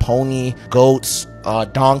 horses, a pony, goats,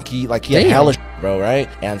 donkey. Like, he had hella shit, bro, right?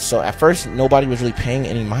 And so at first nobody was really paying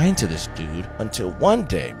any mind to this dude until one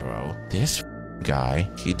day, bro, this guy,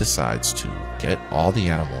 he decides to get all the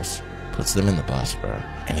animals, puts them in the bus, bro,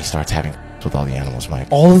 and he starts having with all the animals, Mike.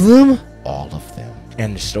 All of them? All of them.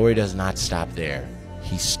 And the story does not stop there.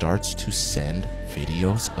 He starts to send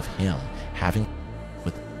videos of him having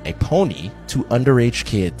with a pony to underage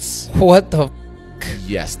kids. What the f?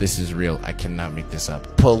 Yes, this is real. I cannot make this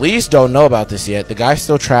up. Police don't know about this yet. The guy's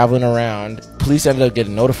still traveling around. Police ended up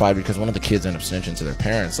getting notified because one of the kids ended up snitching to their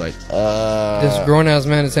parents. Like, this grown-ass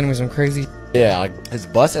man is sending me some crazy... Yeah, like, his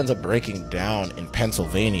bus ends up breaking down in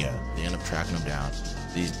Pennsylvania. They end up tracking him down.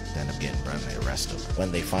 These end up getting brought and they arrest him.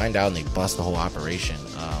 When they find out and they bust the whole operation,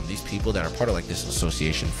 these people that are part of, like, this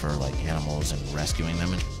association for, like, animals and rescuing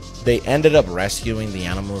them, and they ended up rescuing the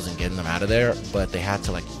animals and getting them out of there, but they had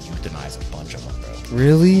to, like, euthanize a bunch of them, bro.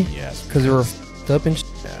 Really? Yes. Because they were f***ed up and sh**?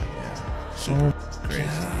 Yeah. Super crazy.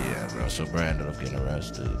 Yeah, bro. So bro ended up getting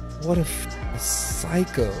arrested. What a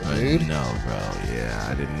psycho, dude. No, bro. Yeah,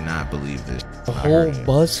 I did not believe this. A whole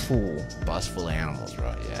bus full. Bus full of animals,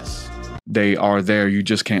 bro. Yes. They are there, you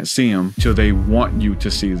just can't see them till they want you to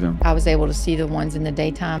see them. I was able to see the ones in the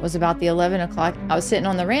daytime. It was about the 11 o'clock. I was sitting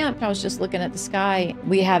on the ramp. I was just looking at the sky.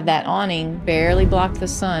 We have that awning, barely blocked the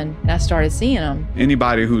sun, and I started seeing them.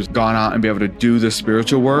 Anybody who's gone out and be able to do the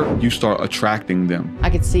spiritual work, you start attracting them. I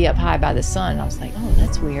could see up high by the sun. I was like, oh,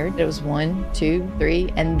 that's weird. It was 1, 2,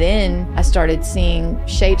 3. And then I started seeing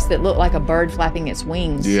shapes that looked like a bird flapping its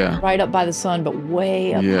wings. Yeah. Right up by the sun, but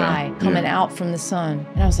way up high, coming out from the sun.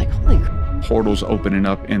 And I was like, holy crap. Portals opening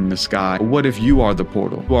up in the sky. What if you are the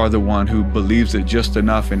portal? You are the one who believes it just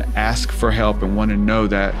enough and ask for help and want to know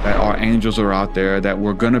that our angels are out there, that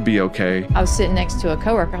we're gonna be okay. I was sitting next to a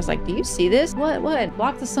coworker. I was like, do you see this? What?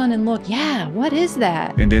 Block the sun and look. Yeah, what is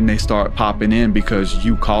that? And then they start popping in because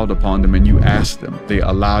you called upon them and you asked them. They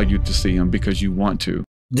allow you to see them because you want to.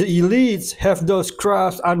 The elites have those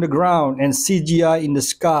crafts underground and CGI in the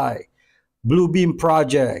sky. Blue Beam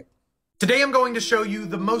Project. Today I'm going to show you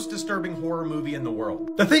the most disturbing horror movie in the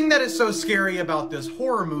world. The thing that is so scary about this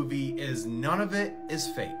horror movie is none of it is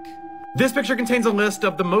fake. This picture contains a list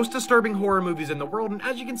of the most disturbing horror movies in the world, and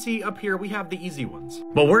as you can see up here, we have the easy ones.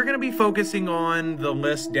 But we're going to be focusing on the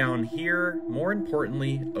list down here, more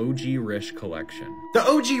importantly, OG Rish Collection. The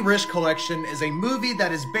OG Rish Collection is a movie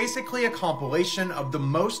that is basically a compilation of the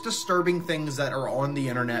most disturbing things that are on the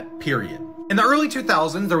internet, period. In the early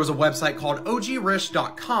 2000s, there was a website called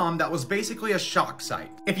ogrish.com that was basically a shock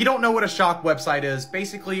site. If you don't know what a shock website is,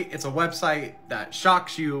 basically it's a website that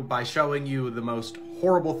shocks you by showing you the most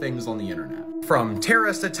horrible things on the internet. From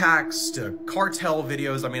terrorist attacks to cartel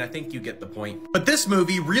videos, I mean, I think you get the point. But this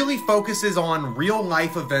movie really focuses on real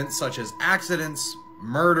life events such as accidents,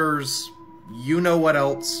 murders, you know what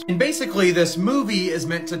else. And basically this movie is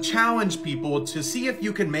meant to challenge people to see if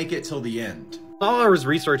you can make it till the end. While I was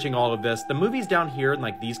researching all of this, the movies down here in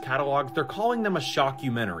like these catalogs, they're calling them a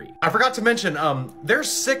shockumentary. I forgot to mention,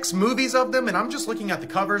 there's 6 movies of them and I'm just looking at the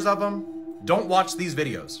covers of them. Don't watch these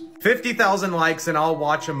videos. 50,000 likes and I'll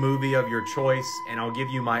watch a movie of your choice and I'll give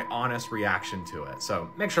you my honest reaction to it. So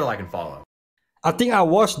make sure to like and follow. I think I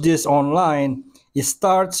watched this online. It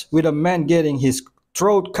starts with a man getting his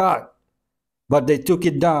throat cut, but they took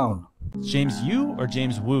it down. James Yu or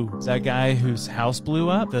James Wu? Is that guy whose house blew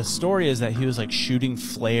up? The story is that he was like shooting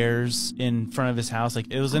flares in front of his house.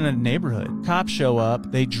 Like it was in a neighborhood. Cops show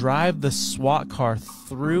up. They drive the SWAT car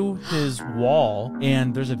through his wall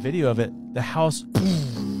and there's a video of it. The house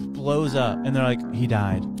blows up and they're like, he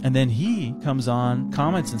died. And then he comes on,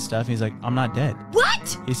 comments and stuff. And he's like, I'm not dead.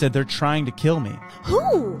 What? He said, they're trying to kill me.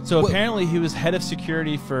 Who? So apparently he was head of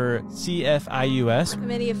security for CFIUS.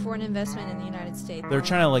 Committee of Foreign Investment in the United States. They're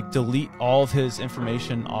trying to like delete all of his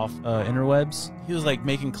information off interwebs. He was like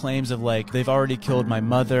making claims of like, they've already killed my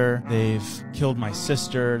mother. They've killed my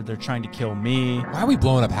sister. They're trying to kill me. Why are we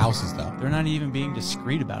blowing up houses though? They're not even being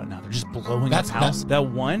discreet about it now. They're just blowing up houses. That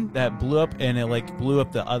one that blew up and it like blew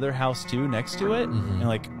up the other house too next to it. And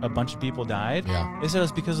like a bunch of people died. Yeah. They said it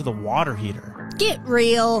was because of the water heater. Get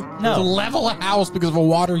real. No. To level a house because of a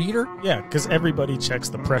water heater? Yeah, because everybody checks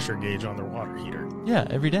the pressure gauge on their water heater. Yeah,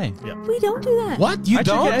 every day. Yeah. We don't do that. What? You I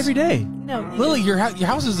don't? check it every day. No. Lily, your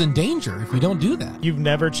house is in danger if you don't do that. You've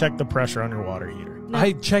never checked the pressure on your water heater. No.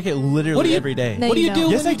 I check it literally every day. No, what do you do?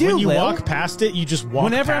 Yes, I do. When you Lil. walk past it, you just walk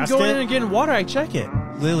Whenever I'm past going it. in and getting water, I check it.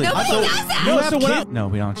 Lily. Nobody does that. No, You have so kids. no,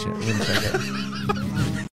 we don't check. We don't check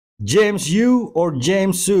it. James Yu or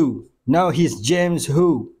James Su? Now he's James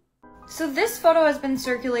Who. So this photo has been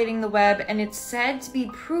circulating the web and it's said to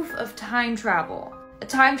be proof of time travel. A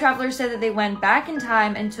time traveler said that they went back in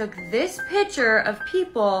time and took this picture of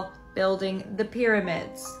people building the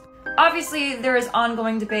pyramids. Obviously, there is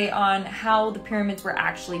ongoing debate on how the pyramids were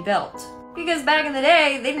actually built. Because back in the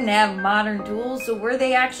day, they didn't have modern tools, so were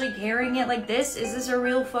they actually carrying it like this? Is this a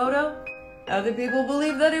real photo? Other people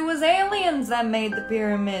believe that it was aliens that made the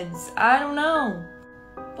pyramids. I don't know.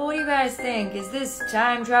 But what do you guys think? Is this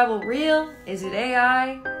time travel real? Is it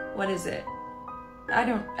AI? What is it? I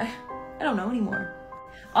don't know anymore.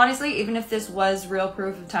 Honestly, even if this was real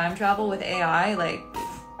proof of time travel with AI, like,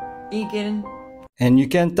 are you kidding? And you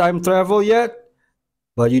can time travel yet?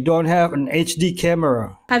 But you don't have an HD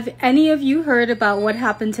camera. Have any of you heard about what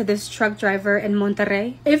happened to this truck driver in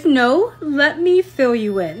Monterrey? If no, let me fill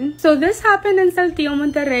you in. So this happened in Saltillo,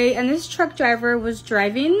 Monterrey, and this truck driver was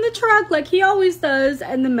driving the truck like he always does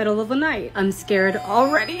in the middle of the night. I'm scared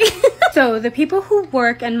already. So the people who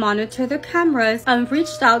work and monitor the cameras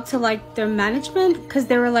reached out to like their management because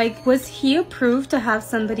they were like, was he approved to have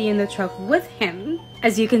somebody in the truck with him?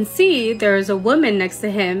 As you can see, there's a woman next to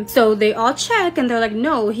him. So they all check and they're like,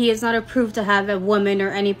 no, he is not approved to have a woman or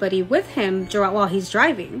anybody with him while he's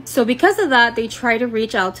driving. So because of that, they try to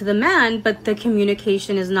reach out to the man, but the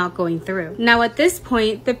communication is not going through. Now at this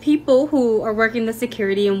point, the people who are working the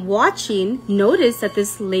security and watching notice that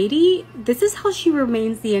this lady, this is how she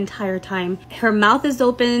remains the entire time. Her mouth is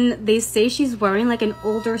open. They say she's wearing like an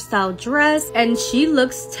older style dress and she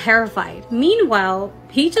looks terrified. Meanwhile,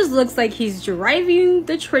 he just looks like he's driving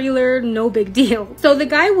the trailer, no big deal. So the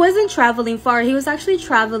guy wasn't traveling far. He was actually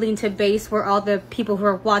traveling to base where all the people who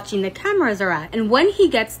are watching the cameras are at. And when he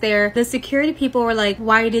gets there, the security people were like,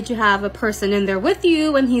 why did you have a person in there with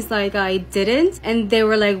you? And he's like, I didn't. And they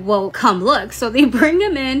were like, well, come look. So they bring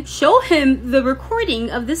him in, show him the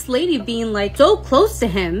recording of this lady being like so close to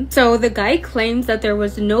him. So the guy claims that there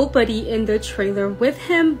was nobody in the trailer with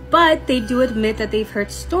him, but they do admit that they've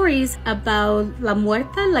heard stories about La Muerte,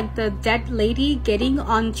 like the dead lady getting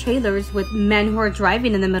on trailers with men who are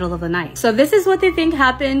driving in the middle of the night. So this is what they think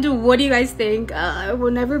happened. What do you guys think? I will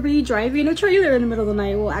never be driving a trailer in the middle of the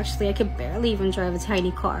night. Well, actually, I could barely even drive a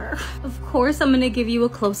tiny car. Of course, I'm gonna give you a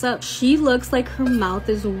close-up. She looks like her mouth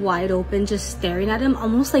is wide open, just staring at him,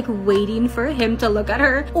 almost like waiting for him to look at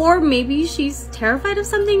her. Or maybe she's terrified of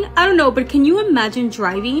something. I don't know, but can you imagine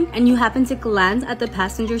driving and you happen to glance at the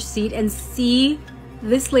passenger seat and see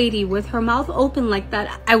this lady with her mouth open like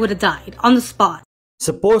that? I would have died on the spot.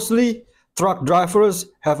 Supposedly, truck drivers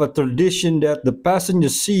have a tradition that the passenger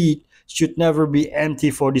seat should never be empty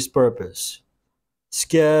for this purpose.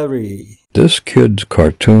 Scary. This kid's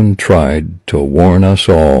cartoon tried to warn us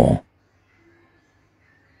all.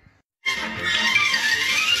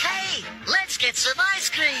 Hey, let's get some ice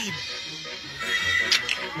cream.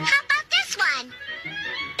 How about this one?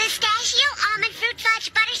 Pistachio, almond fruit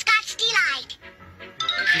fudge, butterscotch delight.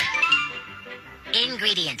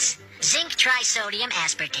 Ingredients: zinc trisodium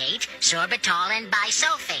aspartate, sorbitol and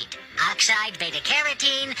bisulfate, oxide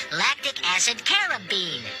beta-carotene, lactic acid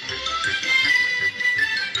carabine.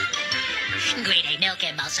 Grade A milk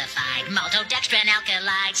emulsified, maltodextrin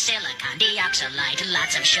alkylide, silicon dioxide,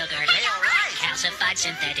 lots of sugar. Hey, all right. Calcified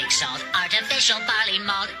synthetic salt, artificial barley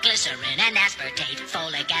malt, glycerin and aspartate,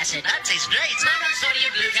 folic acid. That tastes great.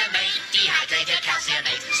 Monosodium glutamate, dehydrated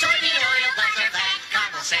calciumate, soybean oil, butter, fat,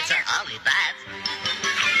 caramel sensor. I'll eat that.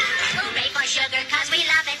 Hooray for sugar, cause we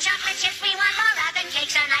love it. Chocolate chips, we want more of it.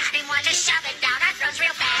 Cakes and ice cream, want to shove it down our throats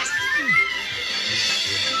real fast.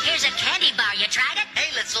 Here's a candy bar, you tried it?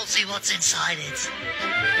 Hey, let's all see what's inside it.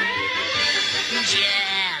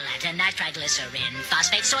 Gelatinized triglycerin,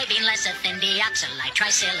 phosphate, soybean lecithin, deoxylite,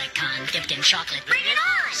 trisilicon, dipped in chocolate. Bring it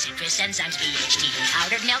on! Citrus enzymes, BHT,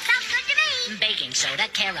 powdered milk. Sounds good to me. Baking soda,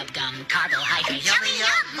 carob gum, carbohydrates. Yummy,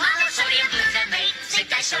 yum! Monosodium glutamate, zinc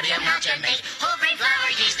disodium maltonate, whole grain flour,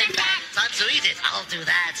 yeast, and fat. Time to eat it. I'll do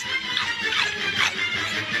that.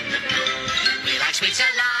 We like sweets a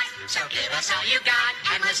lot, so give us all you got,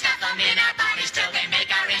 and we'll stuff them in our bodies till they make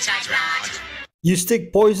our insides rot. You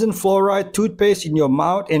stick poison fluoride toothpaste in your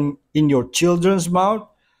mouth and in your children's mouth?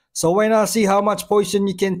 So why not see how much poison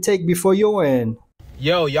you can take before you win?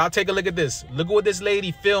 Yo, y'all take a look at this. Look at what this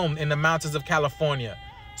lady filmed in the mountains of California.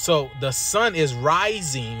 So the sun is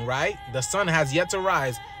rising, right? The sun has yet to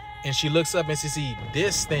rise. And she looks up and she sees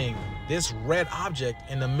this thing, this red object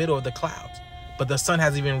in the middle of the clouds. But the sun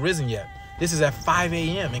hasn't even risen yet. This is at 5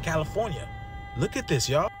 a.m. in California. Look at this,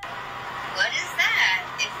 y'all. What is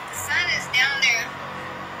that? If the sun is down there,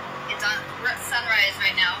 it's on sunrise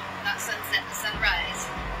right now, not sunset, sunrise.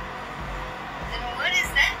 Then what is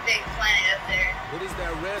that big planet up there? What is that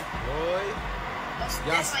red, boy?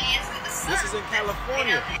 That's my answer to the sun. This is in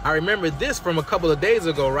California. I remember this from a couple of days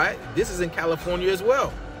ago, right? This is in California as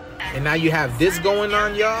well. And now you have this going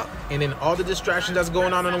on, y'all, and then all the distractions that's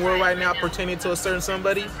going on in the world right now pertaining to a certain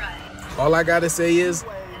somebody. All I gotta say is,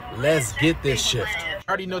 let's get this shift. I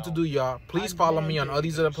already know what to do, y'all. Please follow me on all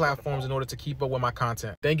these other platforms in order to keep up with my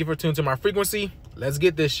content. Thank you for tuning to my frequency. Let's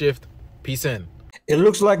get this shift. Peace in. It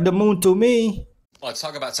looks like the moon to me. Let's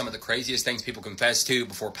talk about some of the craziest things people confess to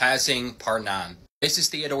before passing, part 9. This is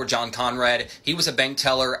Theodore John Conrad. He was a bank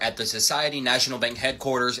teller at the Society National Bank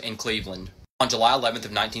headquarters in Cleveland. On July 11th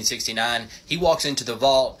of 1969, he walks into the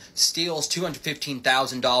vault, steals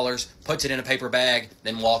 $215,000, puts it in a paper bag,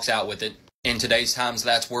 then walks out with it. In today's times,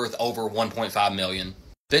 that's worth over $1.5 million.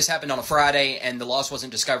 This happened on a Friday, and the loss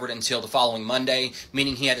wasn't discovered until the following Monday,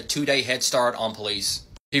 meaning he had a 2-day head start on police.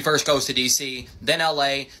 He first goes to D.C., then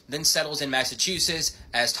LA, then settles in Massachusetts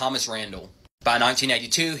as Thomas Randall. By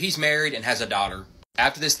 1982, he's married and has a daughter.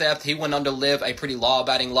 After this theft, he went on to live a pretty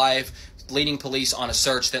law-abiding life, leading police on a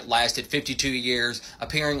search that lasted 52 years,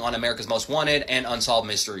 appearing on America's Most Wanted and Unsolved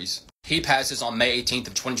Mysteries. He passes on May 18th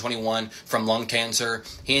of 2021 from lung cancer.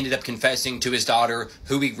 He ended up confessing to his daughter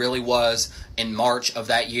who he really was in March of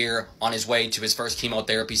that year on his way to his first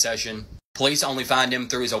chemotherapy session. Police only find him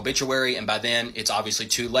through his obituary, and by then it's obviously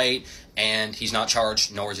too late, and he's not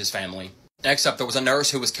charged, nor is his family. Next up, there was a nurse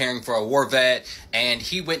who was caring for a war vet, and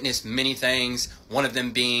he witnessed many things, one of them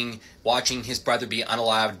being watching his brother be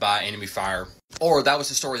unalived by enemy fire. Or that was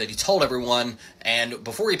the story that he told everyone, and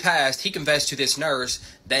before he passed, he confessed to this nurse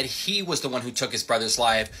that he was the one who took his brother's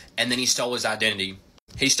life, and then he stole his identity.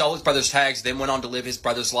 He stole his brother's tags, then went on to live his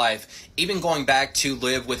brother's life, even going back to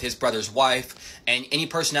live with his brother's wife, and any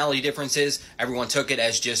personality differences, everyone took it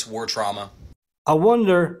as just war trauma. I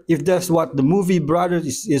wonder if that's what the movie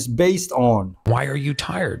Brothers is based on. Why are you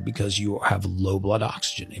tired? Because you have low blood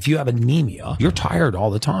oxygen. If you have anemia, you're tired all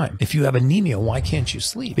the time. If you have anemia, why can't you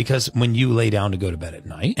sleep? Because when you lay down to go to bed at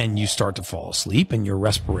night and you start to fall asleep and your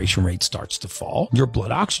respiration rate starts to fall, your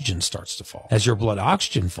blood oxygen starts to fall. As your blood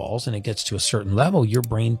oxygen falls and it gets to a certain level, your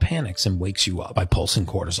brain panics and wakes you up by pulsing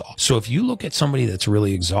cortisol. So if you look at somebody that's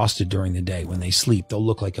really exhausted during the day, when they sleep, they'll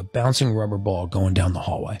look like a bouncing rubber ball going down the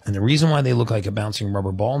hallway. And the reason why they look like a bouncing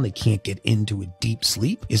rubber ball and they can't get into a deep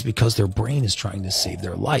sleep is because their brain is trying to save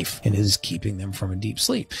their life and it is keeping them from a deep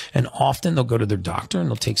sleep. And often they'll go to their doctor and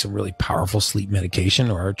they'll take some really powerful sleep medication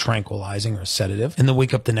or a tranquilizing or a sedative, and they'll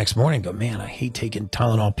wake up the next morning and go, man, I hate taking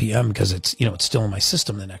Tylenol PM because it's still in my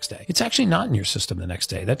system the next day. It's actually not in your system the next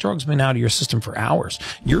day. That drug's been out of your system for hours.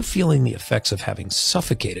 You're feeling the effects of having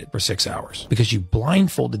suffocated for 6 hours because you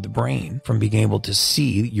blindfolded the brain from being able to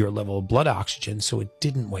see your level of blood oxygen, so it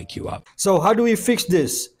didn't wake you up. So how do we fix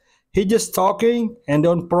this? He just talking and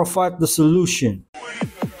don't provide the solution.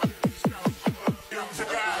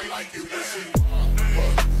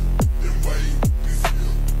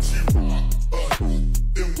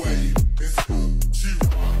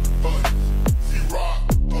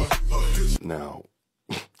 Now,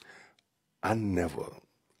 I never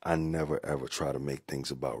I never ever try to make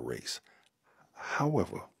things about race.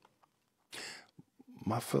 However,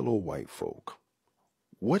 my fellow white folk,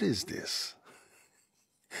 what is this?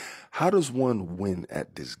 How does one win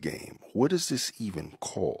at this game? What is this even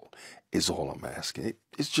called? Is all I'm asking.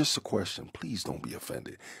 It's just a question. Please don't be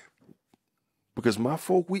offended. Because my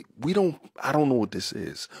folk, I don't know what this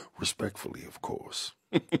is. Respectfully, of course.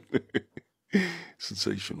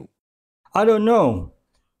 Sensational. I don't know,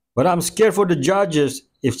 but I'm scared for the judges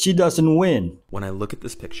if she doesn't win. When I look at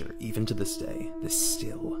this picture, even to this day, this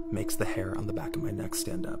still makes the hair on the back of my neck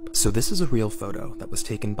stand up. So this is a real photo that was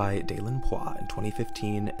taken by Dalen Poix in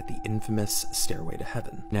 2015 at the infamous Stairway to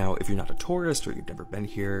Heaven. Now, if you're not a tourist or you've never been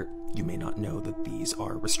here, you may not know that these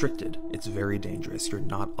are restricted. It's very dangerous. You're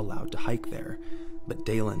not allowed to hike there. But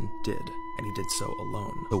Dalen did, and he did so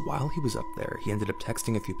alone. So while he was up there, he ended up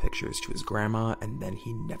texting a few pictures to his grandma, and then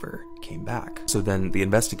he never came back. So then the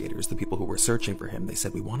investigators, the people who were searching for him, they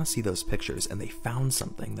said, we want to see those pictures, and they found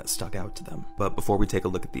something that stuck out to them. But before we take a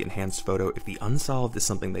look at the enhanced photo, if the unsolved is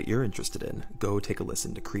something that you're interested in, go take a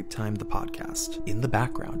listen to Creep Time, the podcast. In the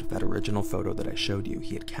background of that original photo that I showed you,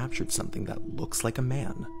 he had captured something that looks like a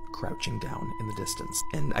man crouching down in the distance.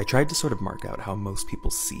 And I tried to sort of mark out how most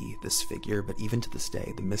people see this figure, but even to this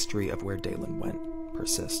day, the mystery of where Dalen went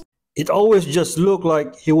persists. It always just looked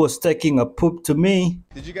like he was taking a poop to me.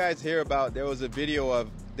 Did you guys hear about, there was a video of,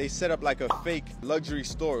 they set up like a fake luxury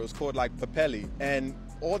store. It was called like Papelli. And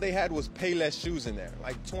all they had was Payless shoes in there,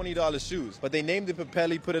 like $20 shoes. But they named it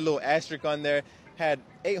Papelli, put a little asterisk on there, had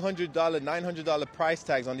 $800, $900 price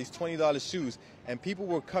tags on these $20 shoes. And people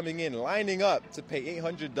were coming in, lining up to pay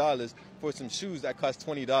 $800 for some shoes that cost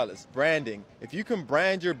 $20. Branding. If you can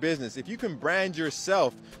brand your business, if you can brand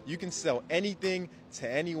yourself, you can sell anything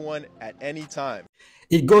to anyone at any time.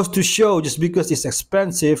 It goes to show just because it's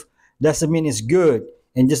expensive doesn't mean it's good.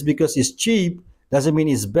 And just because it's cheap doesn't mean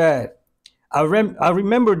it's bad. I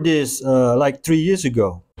remember this like 3 years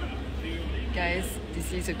ago. Guys,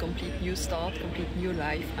 this is a complete new start, complete new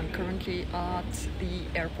life. I'm currently at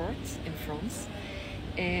the airport in France,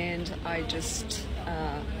 and I just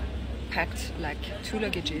packed like 2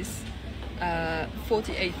 luggages,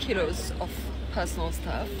 48 kilos of personal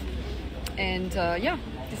stuff, and yeah,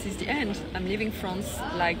 this is the end. I'm leaving France,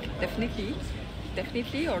 like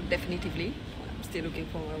definitely or definitively. I'm still looking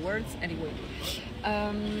for my words. Anyway,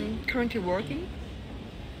 currently working.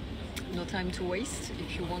 No time to waste.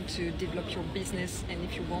 If you want to develop your business and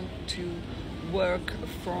if you want to work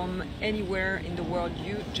from anywhere in the world,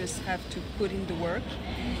 you just have to put in the work.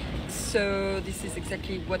 So this is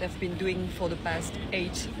exactly what I've been doing for the past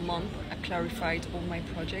 8 months. I clarified all my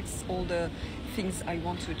projects, all the things I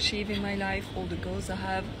want to achieve in my life, all the goals I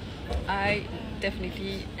have. I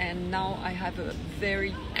definitely, and now I have a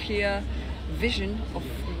very clear vision of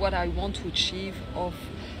what I want to achieve, of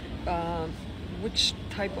which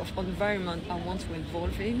type of environment I want to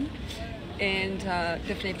involve in, and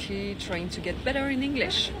definitely trying to get better in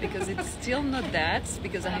English, because it's still not that,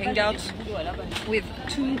 because I hang out with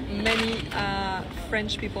too many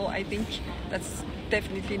French people. I think that's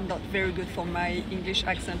definitely not very good for my English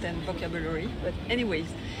accent and vocabulary, but anyways,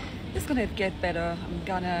 it's gonna get better. I'm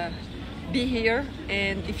gonna be here,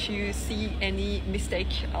 and if you see any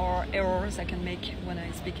mistake or errors I can make when I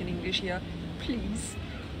speak in English here, please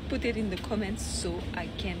put it in the comments so I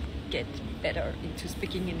can get better into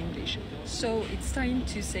speaking in English. So it's time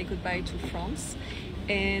to say goodbye to France,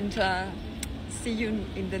 and see you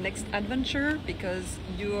in the next adventure, because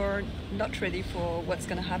you're not ready for what's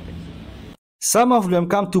gonna happen. Some of them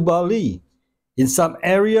come to Bali. In some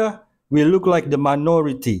area, we look like the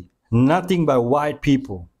minority, nothing but white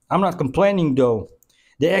people. I'm not complaining though.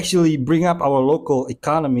 They actually bring up our local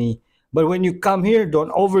economy, but when you come here,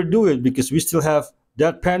 don't overdo it, because we still have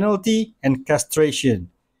death penalty and castration.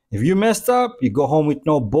 If you messed up, you go home with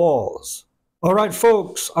no balls. Alright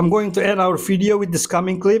folks, I'm going to end our video with this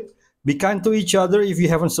coming clip. Be kind to each other. If you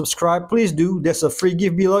haven't subscribed, please do. There's a free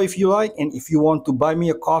gift below if you like, and if you want to buy me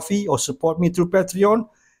a coffee or support me through Patreon,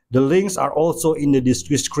 the links are also in the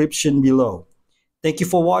description below. Thank you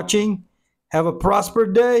for watching. Have a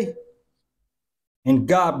prosperous day, and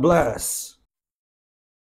God bless.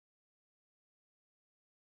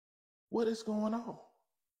 What is going on?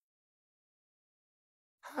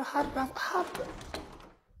 How did I?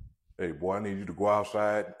 Hey, boy, I need you to go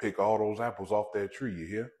outside and pick all those apples off that tree, you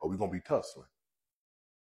hear? Or we gonna be tussling.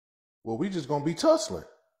 Well, we just gonna be tussling.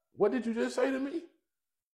 What did you just say to me?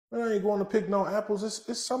 Man, I ain't going to pick no apples.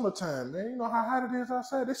 It's summertime, man. You know how hot it is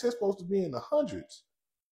outside? This is supposed to be in the hundreds.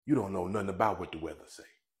 You don't know nothing about what the weather say,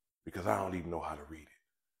 because I don't even know how to read it.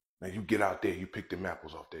 Now, you get out there, you pick them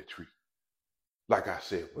apples off that tree. like I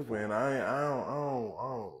said, look, man, I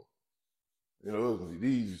don't. You know,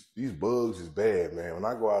 these bugs is bad, man. When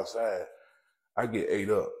I go outside, I get ate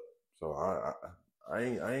up. So I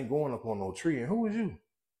ain't going up on no tree. And who is you?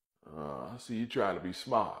 I see you trying to be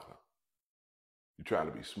smart. You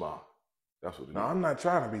trying to be smart. That's what it is. No, I'm not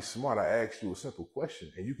trying to be smart. I asked you a simple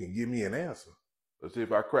question, and you can give me an answer. Let's see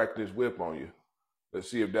if I crack this whip on you.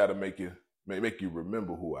 Let's see if that'll make you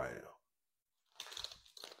remember who I am.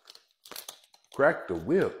 Crack the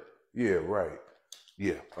whip? Yeah, right.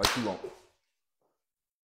 Yeah, like you won't.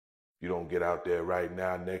 You don't get out there right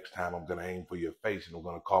now, next time I'm gonna aim for your face and I'm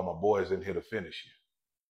gonna call my boys in here to finish you.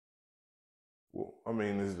 Well, I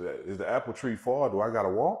mean, is the apple tree far? Do I gotta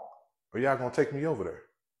walk? Or y'all gonna take me over there?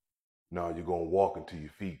 No, you're gonna walk until your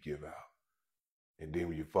feet give out. And then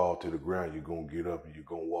when you fall to the ground, you're gonna get up and you're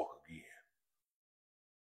gonna walk again.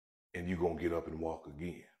 And you're gonna get up and walk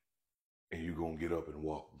again. And you're gonna get up and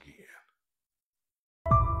walk again.